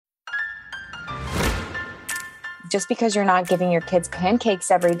just because you're not giving your kids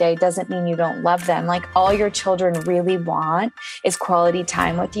pancakes every day doesn't mean you don't love them. Like, all your children really want is quality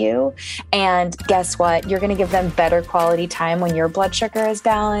time with you. And guess what? You're going to give them better quality time when your blood sugar is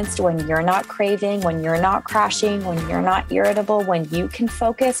balanced, when you're not craving, when you're not crashing, when you're not irritable, when you can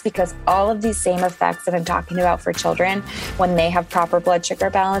focus, because all of these same effects that I'm talking about for children, when they have proper blood sugar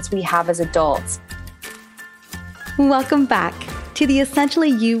balance, we have as adults. Welcome back to the Essentially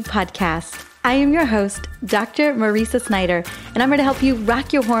You podcast. I am your host, Dr. Marisa Snyder, and I'm here to help you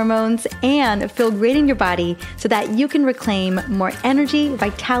rock your hormones and feel great in your body so that you can reclaim more energy,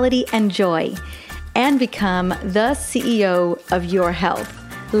 vitality, and joy, and become the CEO of your health.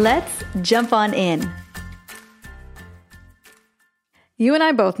 Let's jump on in. You and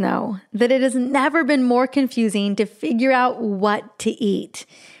I both know that it has never been more confusing to figure out what to eat.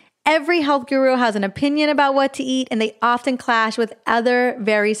 Every health guru has an opinion about what to eat, and they often clash with other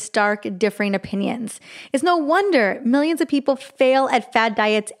very stark, differing opinions. It's no wonder millions of people fail at fad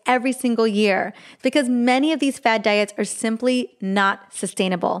diets every single year, because many of these fad diets are simply not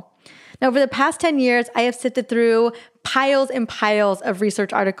sustainable. Now, over the past 10 years, I have sifted through piles and piles of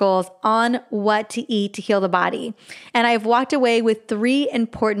research articles on what to eat to heal the body. And I've walked away with 3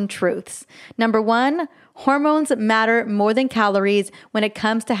 important truths. Number 1, hormones matter more than calories when it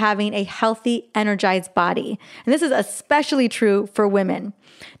comes to having a healthy, energized body. And this is especially true for women.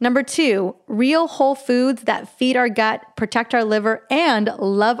 Number 2, real whole foods that feed our gut, protect our liver, and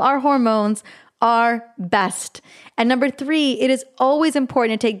love our hormones are best. And number 3, it is always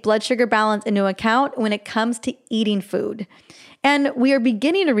important to take blood sugar balance into account when it comes to eating food. And we are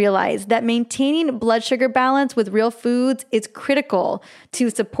beginning to realize that maintaining blood sugar balance with real foods is critical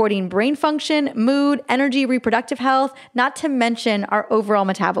to supporting brain function, mood, energy, reproductive health, not to mention our overall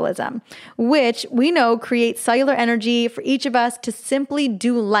metabolism, which we know creates cellular energy for each of us to simply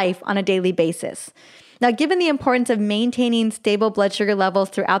do life on a daily basis. Now, given the importance of maintaining stable blood sugar levels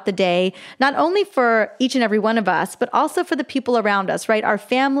throughout the day, not only for each and every one of us, but also for the people around us, right? Our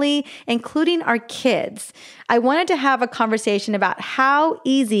family, including our kids, I wanted to have a conversation about how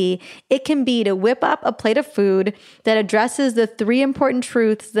easy it can be to whip up a plate of food that addresses the 3 important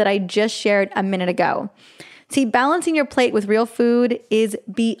truths that I just shared a minute ago. See, balancing your plate with real food is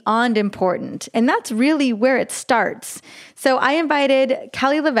beyond important, and that's really where it starts. So I invited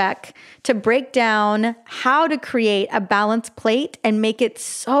Kelly LeVeque to break down how to create a balanced plate and make it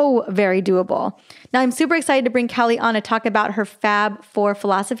so very doable. Now, I'm super excited to bring Kelly on to talk about her Fab4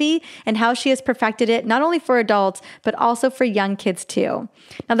 philosophy and how she has perfected it, not only for adults, but also for young kids too.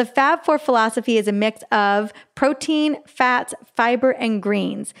 Now, the Fab4 philosophy is a mix of protein, fats, fiber, and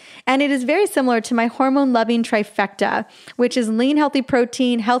greens. And it is very similar to my hormone-loving trifecta, which is lean, healthy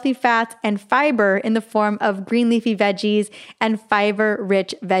protein, healthy fats, and fiber in the form of green leafy veggies and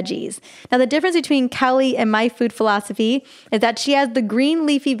fiber-rich veggies. Now, the difference between Kelly and my food philosophy is that she has the green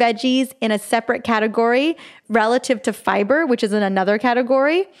leafy veggies in a separate category relative to fiber, which is in another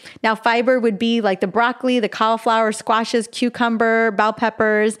category. Now, fiber would be like the broccoli, the cauliflower, squashes, cucumber, bell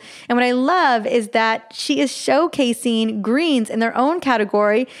peppers. And what I love is that she is showcasing greens in their own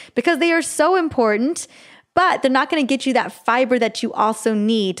category because they are so important, but they're not going to get you that fiber that you also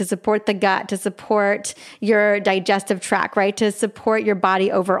need to support the gut, to support your digestive tract, right? To support your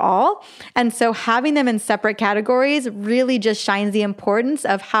body overall. And so having them in separate categories really just shines the importance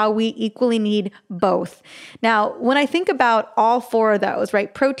of how we equally need both. Now, when I think about all 4 of those,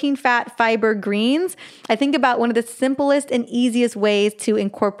 right? Protein, fat, fiber, greens, I think about one of the simplest and easiest ways to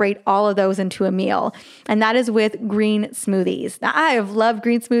incorporate all of those into a meal. And that is with green smoothies. Now, I have loved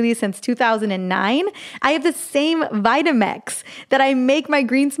green smoothies since 2009. I have the same Vitamix that I make my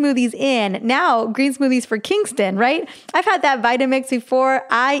green smoothies in. Now, green smoothies for Kingston, right? I've had that Vitamix before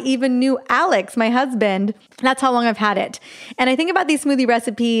I even knew Alex, my husband. That's how long I've had it. And I think about these smoothie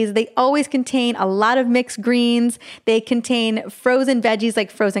recipes, they always contain a lot of mixed greens. They contain frozen veggies like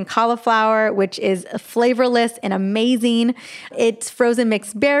frozen cauliflower, which is flavorless and amazing. It's frozen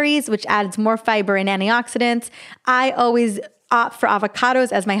mixed berries, which adds more fiber and antioxidants. I always opt for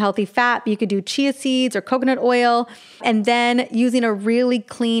avocados as my healthy fat. You could do chia seeds or coconut oil, and then using a really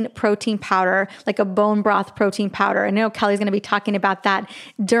clean protein powder, like a bone broth protein powder. I know Kelly's going to be talking about that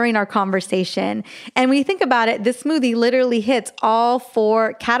during our conversation. And when you think about it, this smoothie literally hits all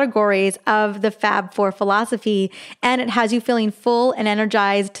 4 categories of the Fab4 philosophy, and it has you feeling full and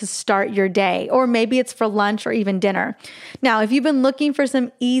energized to start your day, or maybe it's for lunch or even dinner. Now, if you've been looking for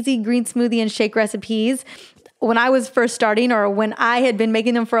some easy green smoothie and shake recipes, when I was first starting, or when I had been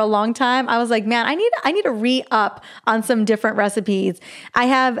making them for a long time, I was like, man, I need to re-up on some different recipes. I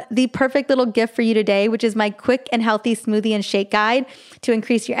have the perfect little gift for you today, which is my quick and healthy smoothie and shake guide to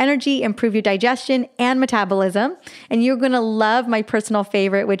increase your energy, improve your digestion and metabolism. And you're going to love my personal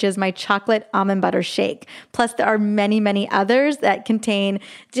favorite, which is my chocolate almond butter shake. Plus, there are many, many others that contain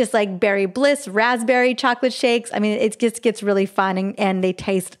just like berry bliss, raspberry chocolate shakes. I mean, it just gets really fun and they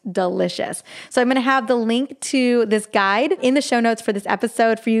taste delicious. So I'm going to have the link to this guide in the show notes for this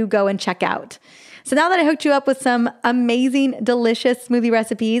episode for you to go and check out. So now that I hooked you up with some amazing, delicious smoothie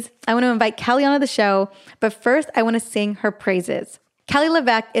recipes, I want to invite Kelly onto the show. But first, I want to sing her praises. Kelly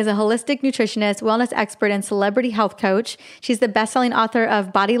LeVeque is a holistic nutritionist, wellness expert, and celebrity health coach. She's the best-selling author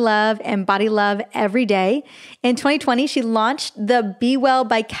of Body Love and Body Love Every Day. In 2020, she launched the Be Well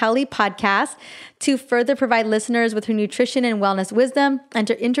by Kelly podcast to further provide listeners with her nutrition and wellness wisdom and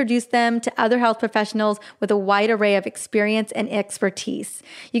to introduce them to other health professionals with a wide array of experience and expertise.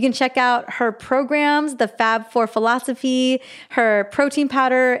 You can check out her programs, the Fab4 philosophy, her protein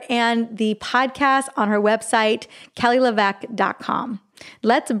powder, and the podcast on her website, kellyleveque.com.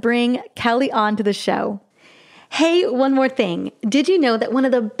 Let's bring Kelly on to the show. Hey, one more thing. Did you know that one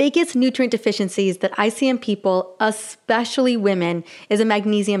of the biggest nutrient deficiencies that I see in people, especially women, is a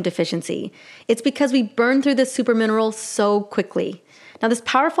magnesium deficiency? It's because we burn through this super mineral so quickly. Now, this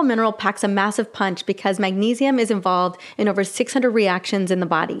powerful mineral packs a massive punch because magnesium is involved in over 600 reactions in the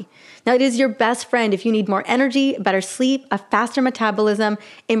body. Now, it is your best friend if you need more energy, better sleep, a faster metabolism,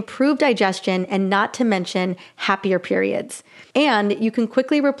 improved digestion, and not to mention happier periods. And you can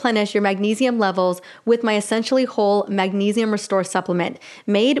quickly replenish your magnesium levels with my Essentially Whole Magnesium Restore supplement,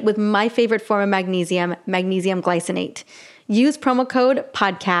 made with my favorite form of magnesium, magnesium glycinate. Use promo code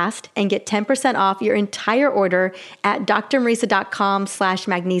podcast and get 10% off your entire order at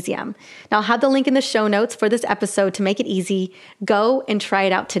drmariza.com/magnesium. Now I'll have the link in the show notes for this episode to make it easy. Go and try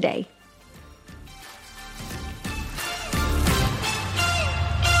it out today.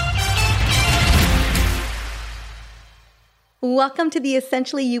 Welcome to the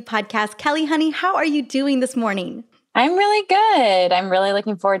Essentially You podcast. Kelly, honey, how are you doing this morning? I'm really good. I'm really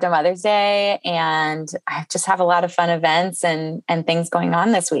looking forward to Mother's Day, and I just have a lot of fun events and things going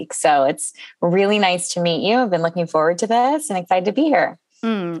on this week. So it's really nice to meet you. I've been looking forward to this and excited to be here.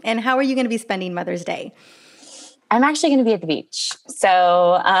 And how are you going to be spending Mother's Day? I'm actually going to be at the beach.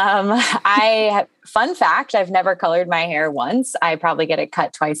 So fun fact, I've never colored my hair once. I probably get it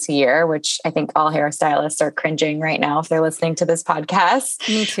cut twice a year, which I think all hairstylists are cringing right now if they're listening to this podcast.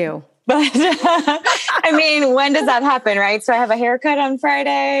 Me too. But I mean, when does that happen, right? So I have a haircut on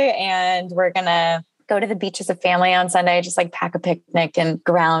Friday and we're going to go to the beach as a family on Sunday, just like pack a picnic and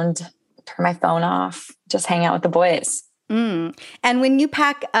turn my phone off, just hang out with the boys. And when you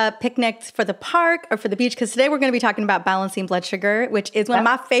pack picnics for the park or for the beach, because today we're going to be talking about balancing blood sugar, which is one of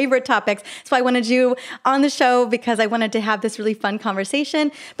my favorite topics. So I wanted you on the show because I wanted to have this really fun conversation.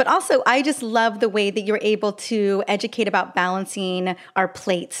 But also, I just love the way that you're able to educate about balancing our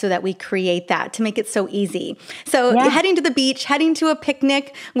plates so that we create that to make it so easy. So heading to the beach, heading to a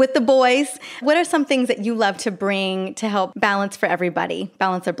picnic with the boys, what are some things that you love to bring to help balance for everybody,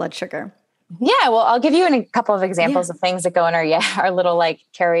 balance their blood sugar? Yeah, well, I'll give you a couple of examples of things that go in our little like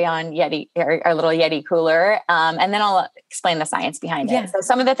carry-on Yeti, our little Yeti cooler. And then I'll explain the science behind it. So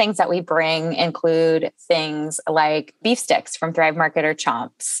some of the things that we bring include things like beef sticks from Thrive Market or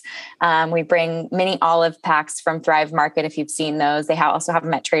Chomps. We bring mini olive packs from Thrive Market. If you've seen those, they also have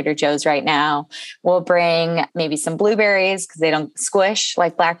them at Trader Joe's right now. We'll bring maybe some blueberries because they don't squish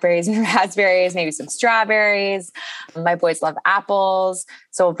like blackberries and raspberries, maybe some strawberries. My boys love apples.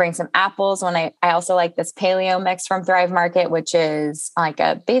 So we'll bring some apples. I also like this paleo mix from Thrive Market, which is like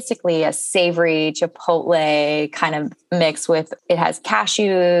basically a savory chipotle kind of mix it has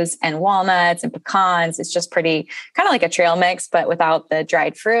cashews and walnuts and pecans. It's just pretty kind of like a trail mix, but without the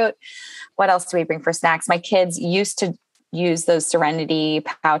dried fruit. What else do we bring for snacks? My kids used to use those Serenity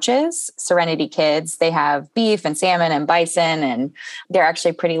pouches, Serenity Kids. They have beef and salmon and bison, and they're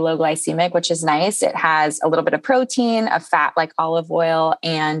actually pretty low glycemic, which is nice. It has a little bit of protein, a fat like olive oil,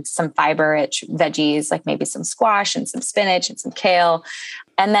 and some fiber-rich veggies, like maybe some squash and some spinach and some kale.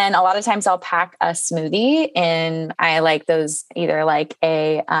 And then a lot of times I'll pack a smoothie and I like those either like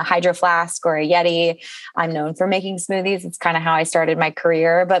a Hydro Flask or a Yeti. I'm known for making smoothies. It's kind of how I started my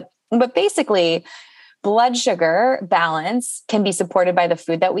career. But basically, blood sugar balance can be supported by the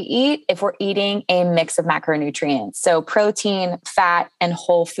food that we eat if we're eating a mix of macronutrients. So protein, fat, and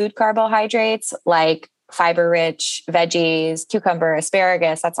whole food carbohydrates like fiber rich veggies, cucumber,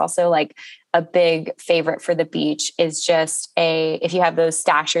 asparagus. That's also like a big favorite for the beach is just if you have those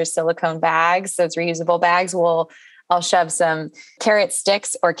Stashers silicone bags, those reusable bags, I'll shove some carrot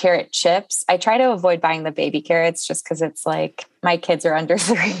sticks or carrot chips. I try to avoid buying the baby carrots just because it's like my kids are under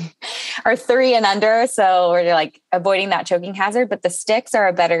 3 or 3 and under. So we're like avoiding that choking hazard, but the sticks are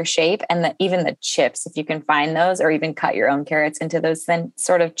a better shape. And even the chips, if you can find those, or even cut your own carrots into those thin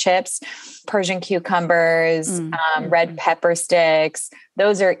sort of chips, Persian cucumbers, red pepper sticks,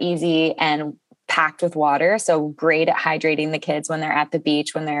 those are easy and packed with water. So great at hydrating the kids when they're at the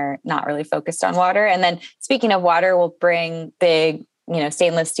beach, when they're not really focused on water. And then speaking of water, we'll bring big,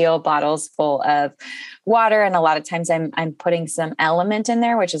 stainless steel bottles full of water. And a lot of times I'm putting some Element in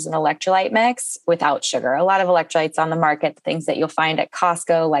there, which is an electrolyte mix without sugar. A lot of electrolytes on the market, things that you'll find at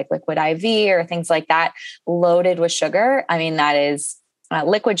Costco, like Liquid IV or things like that, loaded with sugar. I mean, that is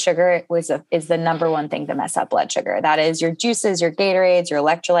liquid sugar is the number one thing to mess up blood sugar. That is your juices, your Gatorades, your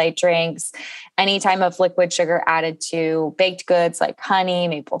electrolyte drinks, any type of liquid sugar added to baked goods like honey,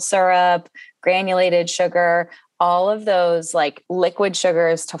 maple syrup, granulated sugar, all of those like liquid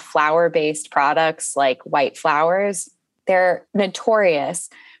sugars to flour-based products like white flours. They're notorious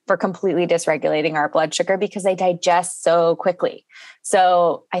for completely dysregulating our blood sugar because they digest so quickly.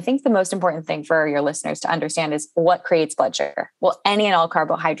 So I think the most important thing for your listeners to understand is what creates blood sugar. Well, any and all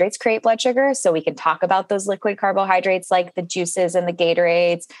carbohydrates create blood sugar. So we can talk about those liquid carbohydrates like the juices and the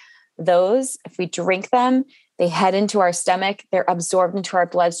Gatorades. Those, if we drink them, they head into our stomach, they're absorbed into our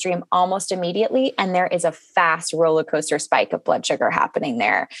bloodstream almost immediately. And there is a fast roller coaster spike of blood sugar happening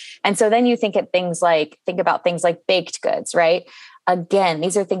there. And so then you think about things like baked goods, right? Again,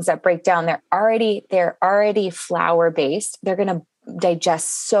 these are things that break down. They're already flour based. They're going to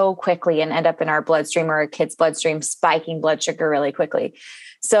digest so quickly and end up in our bloodstream or a kid's bloodstream, spiking blood sugar really quickly.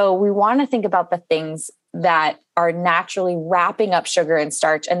 So we want to think about the things that are naturally wrapping up sugar and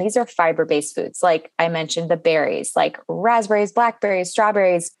starch. And these are fiber-based foods. Like I mentioned, the berries, like raspberries, blackberries,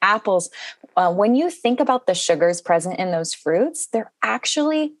 strawberries, apples. When you think about the sugars present in those fruits, they're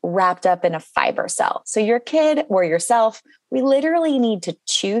actually wrapped up in a fiber cell. So your kid or yourself, we literally need to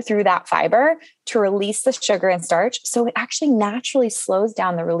chew through that fiber to release the sugar and starch. So it actually naturally slows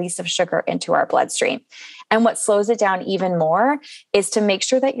down the release of sugar into our bloodstream. And what slows it down even more is to make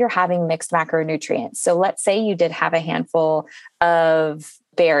sure that you're having mixed macronutrients. So let's say you did have a handful of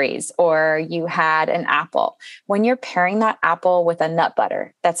berries or you had an apple. When you're pairing that apple with a nut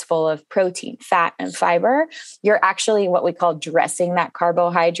butter that's full of protein, fat, and fiber, you're actually what we call dressing that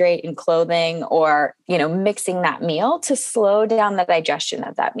carbohydrate in clothing or, mixing that meal to slow down the digestion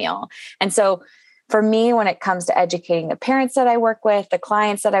of that meal. And so for me, when it comes to educating the parents that I work with, the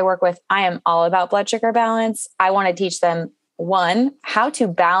clients that I work with, I am all about blood sugar balance. I want to teach them, one, how to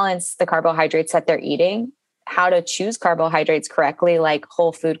balance the carbohydrates that they're eating, how to choose carbohydrates correctly, like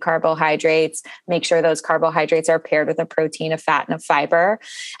whole food carbohydrates, make sure those carbohydrates are paired with a protein, a fat, and a fiber.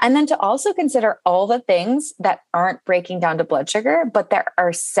 And then to also consider all the things that aren't breaking down to blood sugar, but that are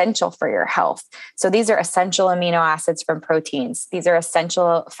essential for your health. So these are essential amino acids from proteins. These are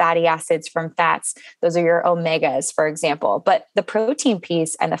essential fatty acids from fats. Those are your omegas, for example. But the protein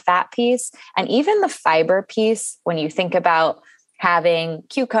piece and the fat piece, and even the fiber piece, when you think about having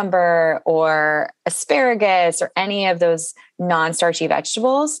cucumber or asparagus or any of those non-starchy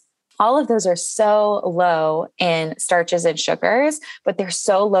vegetables, all of those are so low in starches and sugars, but they're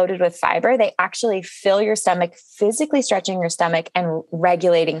so loaded with fiber. They actually fill your stomach, physically stretching your stomach and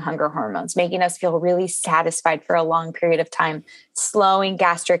regulating hunger hormones, making us feel really satisfied for a long period of time, slowing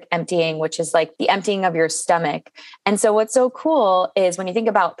gastric emptying, which is like the emptying of your stomach. And so what's so cool is when you think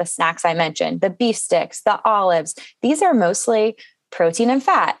about the snacks I mentioned, the beef sticks, the olives, these are mostly protein and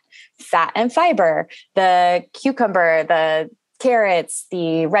fat and fiber, the cucumber, the carrots,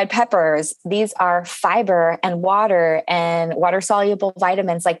 the red peppers, these are fiber and water soluble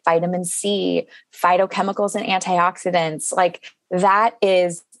vitamins like vitamin C, phytochemicals and antioxidants. Like that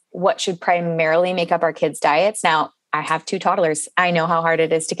is what should primarily make up our kids' diets. Now, I have 2 toddlers. I know how hard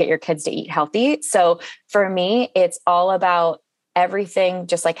it is to get your kids to eat healthy. So for me, it's all about everything,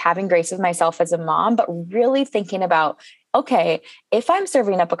 just like having grace with myself as a mom, but really thinking about, okay, if I'm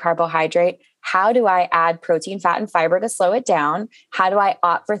serving up a carbohydrate, how do I add protein, fat, and fiber to slow it down? How do I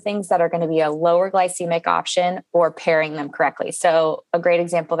opt for things that are going to be a lower glycemic option or pairing them correctly? So a great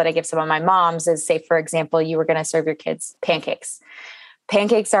example that I give some of my moms is, say, for example, you were going to serve your kids pancakes.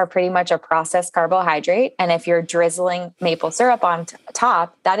 Pancakes are pretty much a processed carbohydrate. And if you're drizzling maple syrup on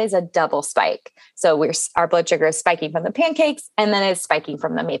top, that is a double spike. So our blood sugar is spiking from the pancakes and then it's spiking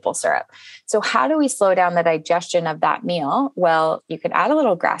from the maple syrup. So how do we slow down the digestion of that meal? Well, you can add a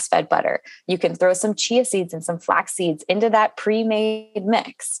little grass-fed butter. You can throw some chia seeds and some flax seeds into that pre-made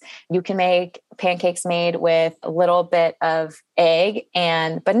mix. You can make pancakes made with a little bit of egg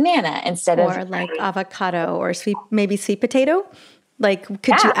and banana instead of... Or like avocado or maybe sweet potato. Like,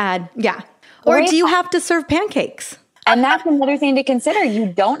 could you add, or do you have to serve pancakes? And that's another thing to consider.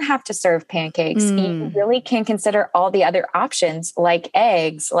 You don't have to serve pancakes. You really can consider all the other options like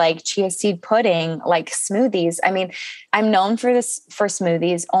eggs, like chia seed pudding, like smoothies. I mean, I'm known for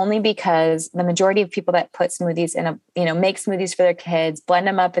smoothies only because the majority of people that put smoothies make smoothies for their kids, blend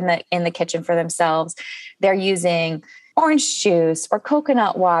them up in the kitchen for themselves. They're using orange juice or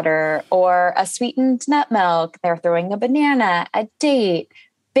coconut water or a sweetened nut milk. They're throwing a banana, a date,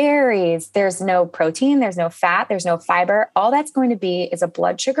 berries. There's no protein, there's no fat, there's no fiber. All that's going to be is a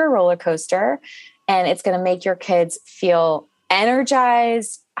blood sugar roller coaster. And it's going to make your kids feel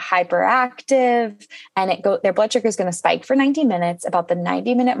energized, hyperactive, and their blood sugar is going to spike for 90 minutes. About the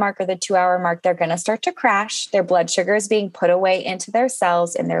 90-minute mark or the 2-hour mark, they're going to start to crash. Their blood sugar is being put away into their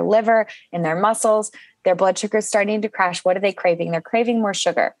cells, in their liver, in their muscles. Their blood sugar is starting to crash. What are they craving? They're craving more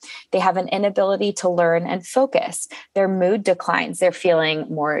sugar. They have an inability to learn and focus. Their mood declines. They're feeling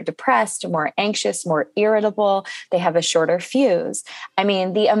more depressed, more anxious, more irritable. They have a shorter fuse. I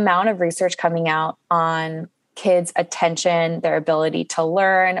mean, the amount of research coming out on kids' attention, their ability to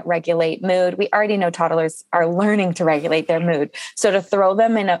learn, regulate mood. We already know toddlers are learning to regulate their mood. So to throw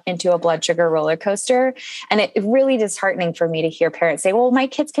them into a blood sugar roller coaster, and it's really disheartening for me to hear parents say, well, my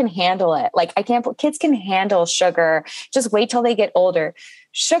kids can handle it. Like kids can handle sugar. Just wait till they get older.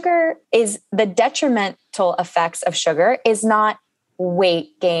 Sugar is the detrimental effects of sugar is not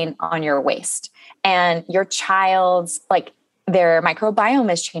weight gain on your waist, and your child's their microbiome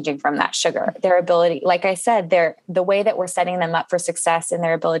is changing from that sugar. Their ability, like I said, the way that we're setting them up for success and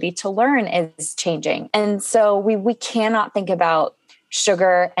their ability to learn is changing. And so we cannot think about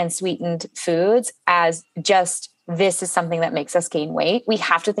sugar and sweetened foods as just this is something that makes us gain weight. We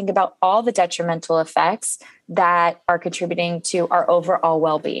have to think about all the detrimental effects that are contributing to our overall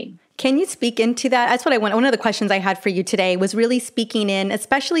well-being. Can you speak into that? That's what I want. One of the questions I had for you today was really speaking in,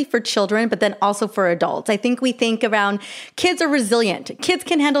 especially for children, but then also for adults. I think we think around kids are resilient. Kids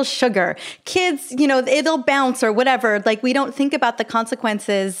can handle sugar. Kids, they'll bounce or whatever. Like we don't think about the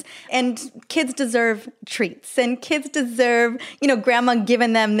consequences, and kids deserve treats, and kids deserve, grandma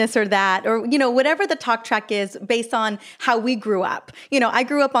giving them this or that, or, whatever the talk track is based on how we grew up. I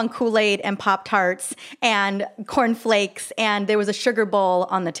grew up on Kool-Aid and Pop-Tarts and Corn Flakes, and there was a sugar bowl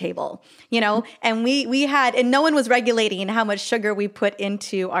on the table. And we had, and no one was regulating how much sugar we put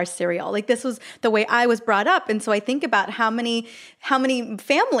into our cereal. Like this was the way I was brought up. And so I think about how many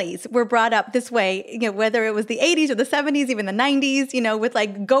families were brought up this way, whether it was the 80s or the 70s, even the 90s, with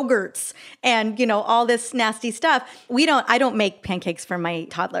like Go-Gurts and, all this nasty stuff. I don't make pancakes for my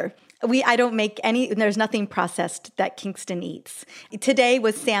toddler. I don't make any, there's nothing processed that Kingston eats. Today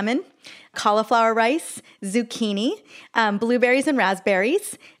was salmon, cauliflower rice, zucchini, blueberries and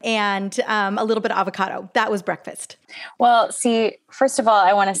raspberries, and a little bit of avocado. That was breakfast. Well, see, first of all,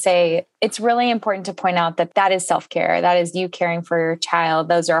 I want to say it's really important to point out that is self-care. That is you caring for your child.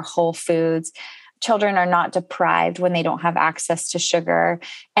 Those are whole foods. Children are not deprived when they don't have access to sugar,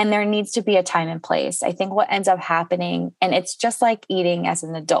 and there needs to be a time and place. I think what ends up happening, and it's just like eating as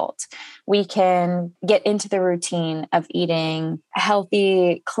an adult, we can get into the routine of eating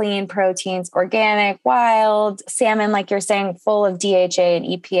healthy, clean proteins, organic, wild, salmon, like you're saying, full of DHA and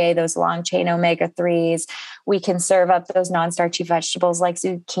EPA, those long chain omega-3s. We can serve up those non-starchy vegetables like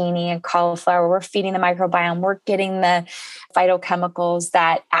zucchini and cauliflower. We're feeding the microbiome. We're getting the phytochemicals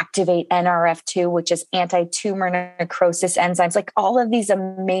that activate NRF2, which is anti-tumor necrosis enzymes. Like all of these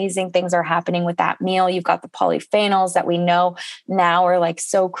amazing things are happening with that meal. You've got the polyphenols that we know now are like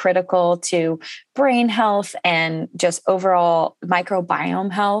so critical to brain health and just overall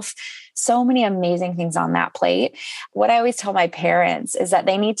microbiome health. So many amazing things on that plate. What I always tell my parents is that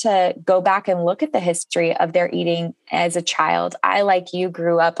they need to go back and look at the history of their eating as a child. I, like you,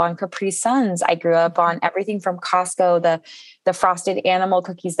 grew up on Capri Suns. I grew up on everything from Costco, the frosted animal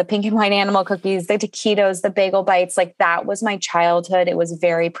cookies, the pink and white animal cookies, the taquitos, the bagel bites. Like that was my childhood. It was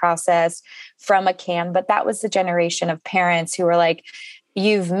very processed from a can, but that was the generation of parents who were like,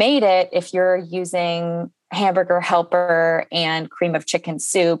 you've made it if you're using hamburger helper and cream of chicken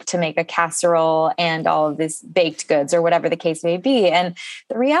soup to make a casserole and all of these baked goods or whatever the case may be. And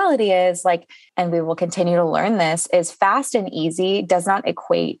the reality is and we will continue to learn this, is fast and easy does not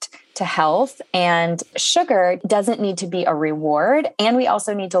equate to health, and sugar doesn't need to be a reward. And we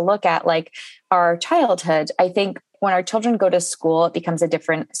also need to look at our childhood. I think when our children go to school, it becomes a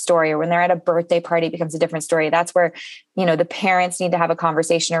different story. Or when they're at a birthday party, it becomes a different story. That's where, the parents need to have a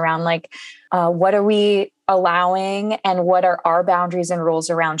conversation around what are we allowing and what are our boundaries and rules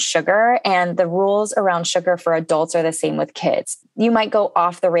around sugar? And the rules around sugar for adults are the same with kids. You might go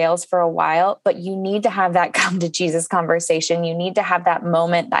off the rails for a while, but you need to have that come to Jesus conversation. You need to have that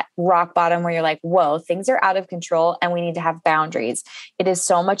moment, that rock bottom where you're like, whoa, things are out of control and we need to have boundaries. It is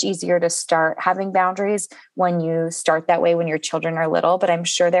so much easier to start having boundaries when you start that way when your children are little. But I'm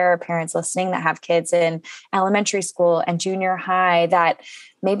sure there are parents listening that have kids in elementary school and junior high that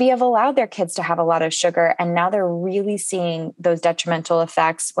maybe have allowed their kids to have a lot of sugar. And now they're really seeing those detrimental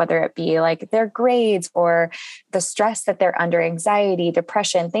effects, whether it be their grades or the stress that they're under, anxiety,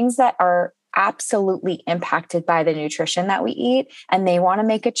 depression, things that are absolutely impacted by the nutrition that we eat, and they want to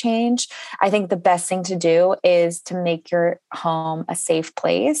make a change. I think the best thing to do is to make your home a safe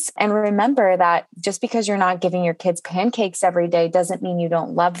place. And remember that just because you're not giving your kids pancakes every day doesn't mean you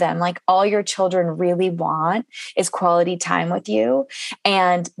don't love them. All your children really want is quality time with you.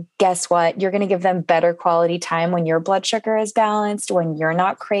 And guess what? You're going to give them better quality time when your blood sugar is balanced, when you're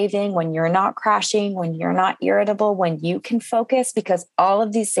not craving, when you're not crashing, when you're not irritable, when you can focus, because all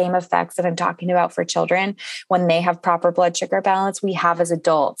of these same effects that I'm talking about for children, when they have proper blood sugar balance, we have as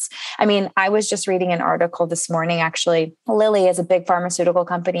adults. I mean, I was just reading an article this morning, actually. Lilly is a big pharmaceutical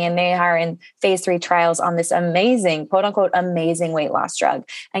company, and they are in phase 3 trials on this amazing, quote unquote, amazing weight loss drug.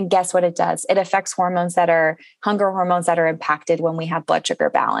 And guess what it does? It affects hunger hormones that are impacted when we have blood sugar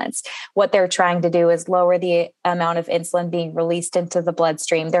balance. What they're trying to do is lower the amount of insulin being released into the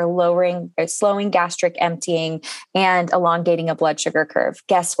bloodstream. They're slowing gastric emptying and elongating a blood sugar curve.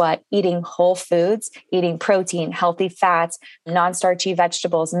 Guess what? Eating whole foods, eating protein, healthy fats, non-starchy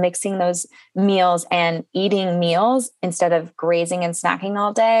vegetables, mixing those meals and eating meals instead of grazing and snacking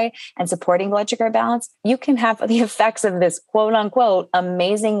all day and supporting blood sugar balance, you can have the effects of this quote unquote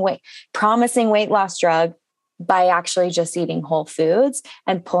amazing promising weight loss drug by actually just eating whole foods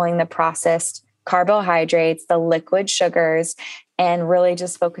and pulling the processed carbohydrates, the liquid sugars, and really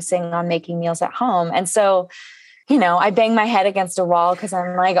just focusing on making meals at home. And so I bang my head against a wall because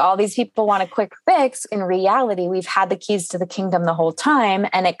I'm all these people want a quick fix. In reality, we've had the keys to the kingdom the whole time.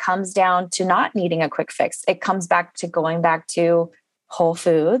 And it comes down to not needing a quick fix. It comes back to going back to whole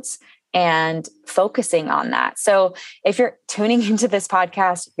foods and focusing on that. So if you're tuning into this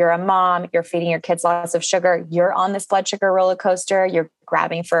podcast, you're a mom, you're feeding your kids lots of sugar, you're on this blood sugar roller coaster, you're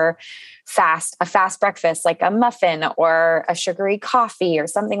grabbing for a fast breakfast, like a muffin or a sugary coffee or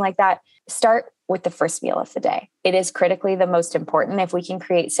something like that, start with the first meal of the day. It is critically the most important. If we can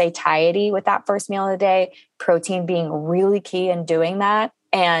create satiety with that first meal of the day, protein being really key in doing that,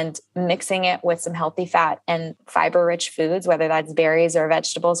 and mixing it with some healthy fat and fiber-rich foods, whether that's berries or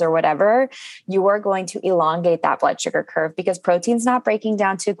vegetables or whatever, you are going to elongate that blood sugar curve because protein's not breaking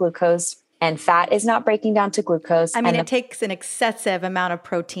down to glucose and fat is not breaking down to glucose. I mean, it takes an excessive amount of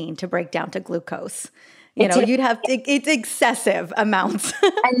protein to break down to glucose. It's excessive amounts.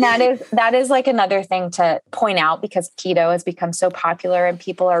 And that is another thing to point out, because keto has become so popular and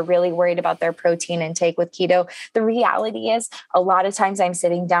people are really worried about their protein intake with keto. The reality is a lot of times I'm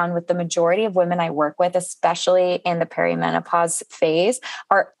sitting down with the majority of women I work with, especially in the perimenopause phase,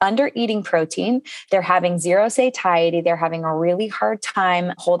 are under eating protein. They're having zero satiety. They're having a really hard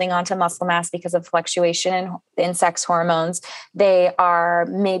time holding on to muscle mass because of fluctuation in sex hormones. They are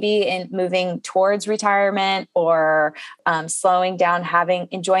maybe moving towards retirement or slowing down,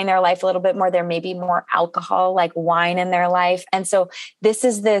 enjoying their life a little bit more. There may be more alcohol, like wine, in their life. And so this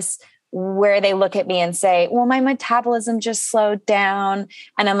is where they look at me and say, well, my metabolism just slowed down.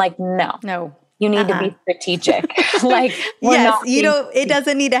 And I'm like, no. You need to be strategic. It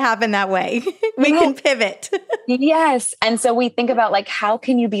doesn't need to happen that way. We can pivot. Yes. And so we think about how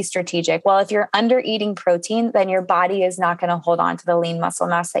can you be strategic? Well, if you're under eating protein, then your body is not going to hold on to the lean muscle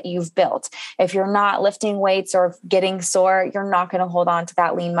mass that you've built. If you're not lifting weights or getting sore, you're not going to hold on to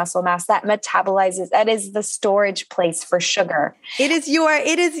that lean muscle mass that metabolizes. That is the storage place for sugar. It is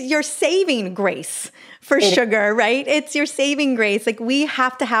your saving grace for sugar, right? It's your saving grace. We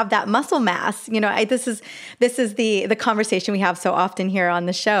have to have that muscle mass. This is the conversation we have so often here on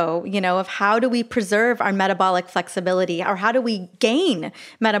the show, of how do we preserve our metabolic flexibility, or how do we gain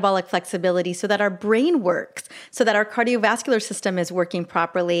metabolic flexibility so that our brain works, so that our cardiovascular system is working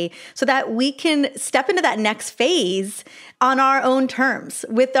properly, so that we can step into that next phase on our own terms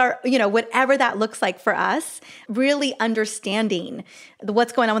with our, whatever that looks like for us, really understanding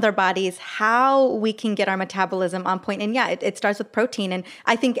what's going on with our bodies, how we can get our metabolism on point. And yeah, it starts with protein. And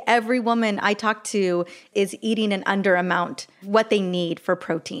I think every woman I talk to is eating an under amount, what they need for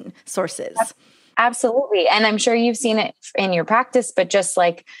protein sources. Absolutely. And I'm sure you've seen it in your practice, but just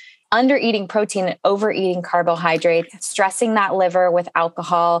like under eating protein and overeating carbohydrates, stressing that liver with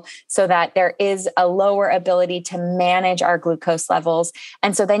alcohol so that there is a lower ability to manage our glucose levels.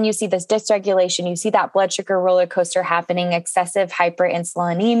 And so then you see this dysregulation, you see that blood sugar roller coaster happening, excessive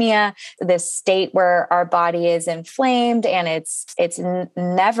hyperinsulinemia, this state where our body is inflamed and it's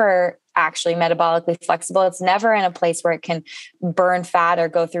never actually metabolically flexible. It's never in a place where it can burn fat or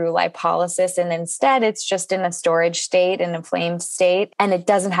go through lipolysis. And instead, it's just in a storage state, an inflamed state. And it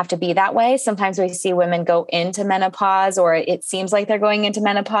doesn't have to be that way. Sometimes we see women go into menopause, or it seems like they're going into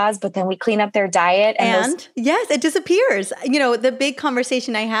menopause, but then we clean up their diet. And yes, it disappears. The big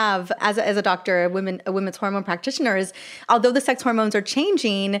conversation I have as a doctor, a women's hormone practitioner is, although the sex hormones are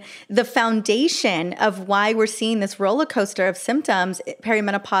changing, the foundation of why we're seeing this roller coaster of symptoms,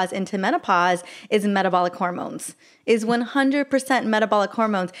 perimenopause into menopause, is metabolic hormones, is 100% metabolic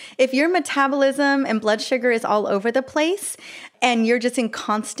hormones. If your metabolism and blood sugar is all over the place and you're just in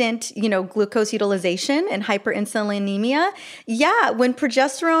constant, glucose utilization and hyperinsulinemia, yeah, when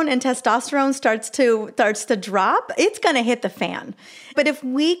progesterone and testosterone starts to drop, it's going to hit the fan. But if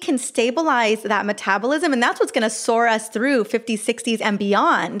we can stabilize that metabolism, and that's what's going to soar us through 50s, 60s and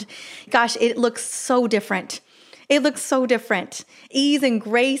beyond, gosh, it looks so different. It looks so different. Ease and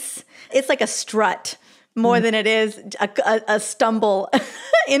grace. It's like a strut more than it is a stumble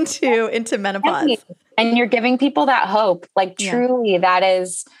into menopause. And you're giving people that hope. Like truly, that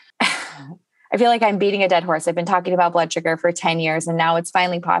is, I feel like I'm beating a dead horse. I've been talking about blood sugar for 10 years and now it's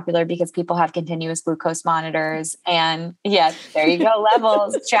finally popular because people have continuous glucose monitors. And yeah, there you go.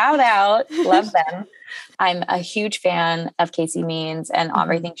 Levels. Shout out. Love them. I'm a huge fan of Casey Means and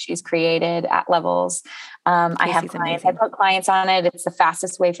everything she's created at Levels. I have clients, I put clients on it. It's the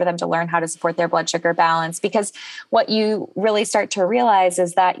fastest way for them to learn how to support their blood sugar balance, because what you really start to realize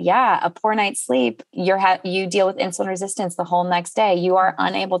is that, a poor night's sleep, you deal with insulin resistance the whole next day. You are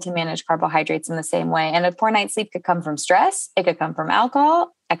unable to manage carbohydrates in the same way. And a poor night's sleep could come from stress. It could come from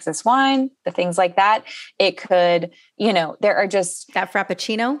alcohol, excess wine, the things like that. It could, there are just that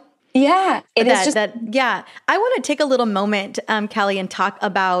Frappuccino. Yeah, it is just that. Yeah. I want to take a little moment, Callie, and talk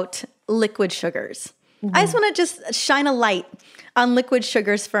about liquid sugars. Mm-hmm. I just want to just shine a light on liquid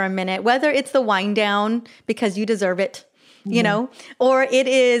sugars for a minute, whether it's the wind down because you deserve it, or it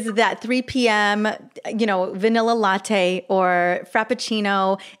is that 3 p.m., vanilla latte or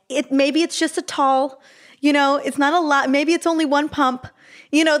Frappuccino. Maybe it's just a tall, it's not a lot. Maybe it's only one pump.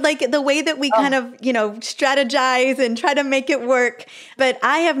 Like the way that we kind of, strategize and try to make it work. But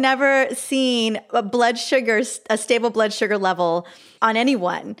I have never seen a stable blood sugar level on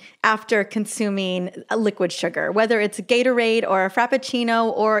anyone after consuming a liquid sugar, whether it's a Gatorade or a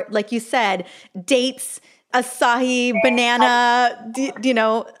Frappuccino or, like you said, dates, acai, banana,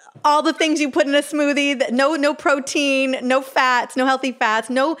 all the things you put in a smoothie, no protein, no fats, no healthy fats,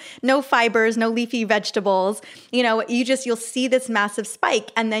 no fibers, no leafy vegetables. You'll see this massive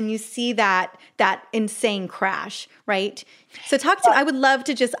spike and then you see that insane crash, right? So I would love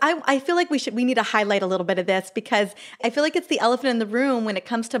to I feel like we need to highlight a little bit of this because I feel like it's the elephant in the room when it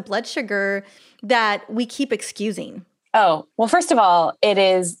comes to blood sugar that we keep excusing. Oh, well, first of all, it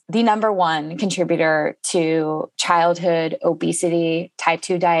is the number one contributor to childhood obesity, type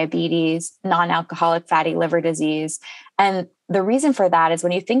 2 diabetes, non-alcoholic fatty liver disease. And the reason for that is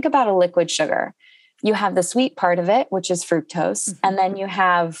when you think about a liquid sugar, you have the sweet part of it, which is fructose. And then you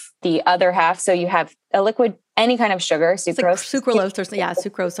have the other half. So you have a liquid, any kind of sugar, sucrose. Like sucralose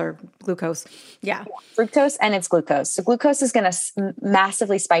sucrose or glucose. Yeah. Fructose and it's glucose. So glucose is going to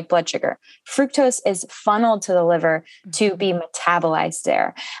massively spike blood sugar. Fructose is funneled to the liver to be metabolized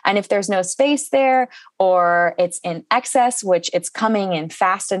there. And if there's no space there or it's in excess, which it's coming in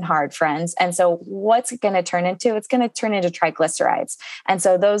fast and hard, friends. And so what's it going to turn into? It's going to turn into triglycerides. And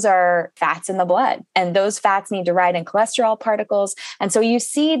so those are fats in the blood and those fats need to ride in cholesterol particles. And so you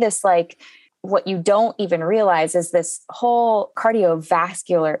see this what you don't even realize is this whole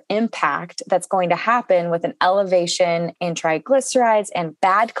cardiovascular impact that's going to happen with an elevation in triglycerides and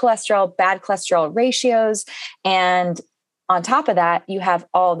bad cholesterol ratios. And on top of that, you have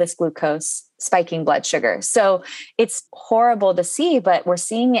all this glucose spiking blood sugar. So it's horrible to see, but we're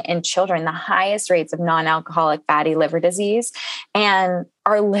seeing it in children, the highest rates of non-alcoholic fatty liver disease. And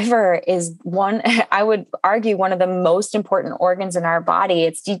our liver is one, I would argue, one of the most important organs in our body.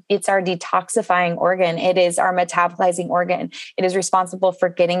 It's our detoxifying organ. It is our metabolizing organ. It is responsible for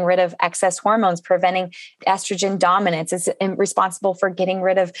getting rid of excess hormones, preventing estrogen dominance. It's responsible for getting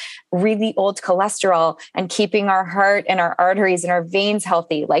rid of really old cholesterol and keeping our heart and our arteries and our veins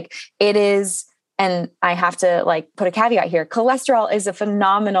healthy. Like it is, and I have to put a caveat here. Cholesterol is a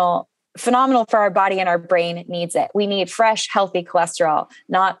phenomenal for our body, and our brain needs it. We need fresh, healthy cholesterol,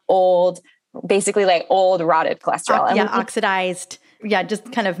 not old, basically old rotted cholesterol. Oxidized. Yeah,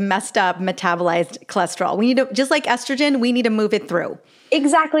 just kind of messed up, metabolized cholesterol. We need to, just like estrogen, we need to move it through.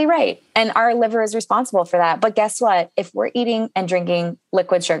 Exactly right. And our liver is responsible for that. But guess what? If we're eating and drinking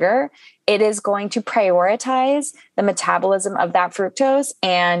liquid sugar, it is going to prioritize the metabolism of that fructose,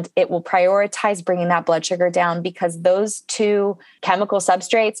 and it will prioritize bringing that blood sugar down, because those two chemical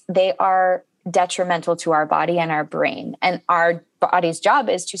substrates, they are detrimental to our body and our brain. And our body's job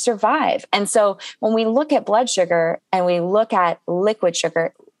is to survive. And so when we look at blood sugar and we look at liquid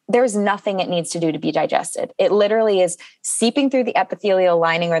sugar, there's nothing it needs to do to be digested. It literally is seeping through the epithelial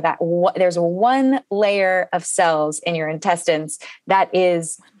lining, or there's one layer of cells in your intestines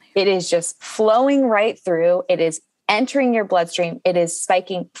it is just flowing right through. It is entering your bloodstream. It is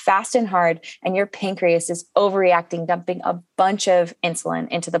spiking fast and hard, and your pancreas is overreacting, dumping a bunch of insulin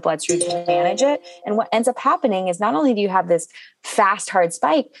into the bloodstream to manage it. And what ends up happening is not only do you have this fast, hard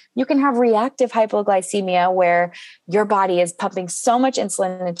spike, you can have reactive hypoglycemia, where your body is pumping so much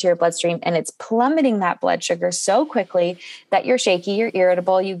insulin into your bloodstream and it's plummeting that blood sugar so quickly that you're shaky, you're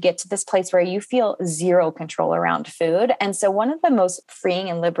irritable, you get to this place where you feel zero control around food. And so one of the most freeing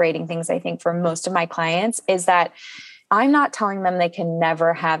and liberating things, I think, for most of my clients is that I'm not telling them they can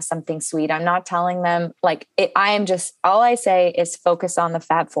never have something sweet. I'm not telling them all I say is focus on the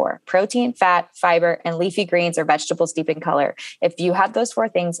Fab Four: protein, fat, fiber, and leafy greens or vegetables deep in color. If you have those four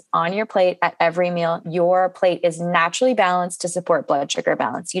things on your plate at every meal, your plate is naturally balanced to support blood sugar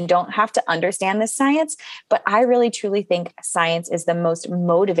balance. You don't have to understand this science, but I really truly think science is the most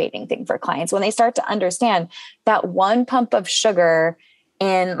motivating thing for clients when they start to understand that one pump of sugar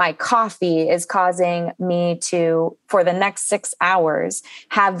in my coffee is causing me to, for the next 6 hours,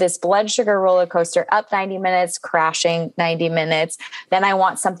 have this blood sugar roller coaster, up 90 minutes, crashing 90 minutes. Then I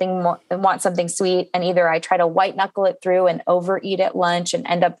want something sweet. And either I try to white knuckle it through and overeat at lunch and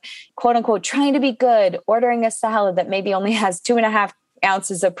end up, quote unquote, trying to be good, ordering a salad that maybe only has 2.5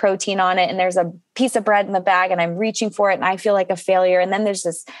 ounces of protein on it. And there's a piece of bread in the bag and I'm reaching for it and I feel like a failure. And then there's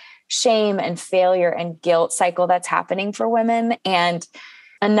this shame and failure and guilt cycle that's happening for women. And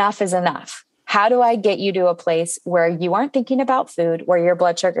enough is enough. How do I get you to a place where you aren't thinking about food, where your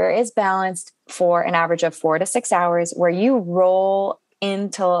blood sugar is balanced for an average of 4 to 6 hours, where you roll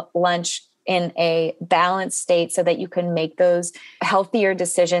into lunch in a balanced state so that you can make those healthier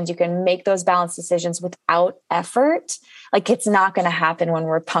decisions. You can make those balanced decisions without effort. It's not going to happen when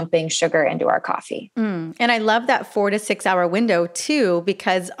we're pumping sugar into our coffee. And I love that 4 to 6 hour window too,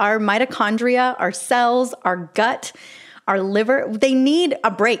 because our mitochondria, our cells, our gut, our liver, they need a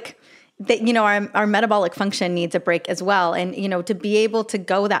break. Our metabolic function needs a break as well. And, to be able to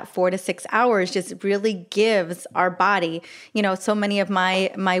go that 4 to 6 hours just really gives our body, so many of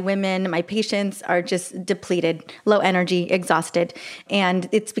my women, my patients are just depleted, low energy, exhausted. And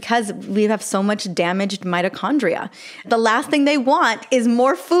it's because we have so much damaged mitochondria. The last thing they want is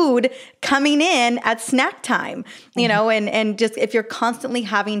more food coming in at snack time, and just if you're constantly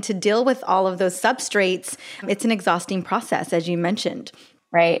having to deal with all of those substrates, it's an exhausting process, as you mentioned.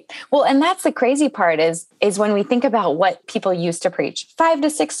 Right. Well, and that's the crazy part is when we think about what people used to preach, 5 to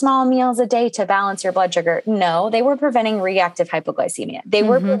 6 small meals a day to balance your blood sugar. No, they were preventing reactive hypoglycemia. They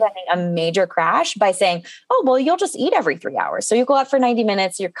were preventing a major crash by saying, oh, well, you'll just eat every 3 hours. So you go out for 90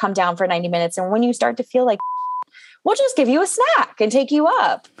 minutes, you come down for 90 minutes. And when you start to feel like, we'll just give you a snack and take you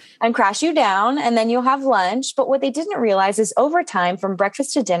up and crash you down, and then you'll have lunch. But what they didn't realize is over time, from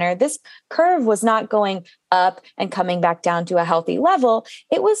breakfast to dinner, this curve was not going up and coming back down to a healthy level.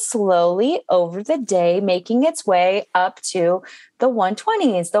 It was slowly over the day making its way up to the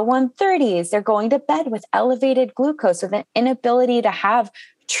 120s, the 130s. They're going to bed with elevated glucose, with an inability to have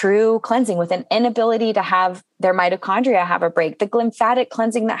true cleansing, with an inability to have their mitochondria have a break, the glymphatic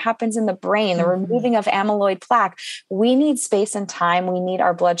cleansing that happens in the brain, the removing of amyloid plaque. We need space and time. We need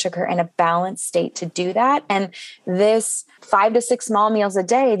our blood sugar in a balanced state to do that. And this 5 to 6 small meals a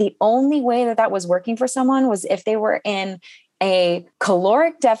day, the only way that was working for someone was if they were in a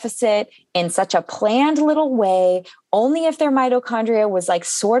caloric deficit in such a planned little way, only if their mitochondria was like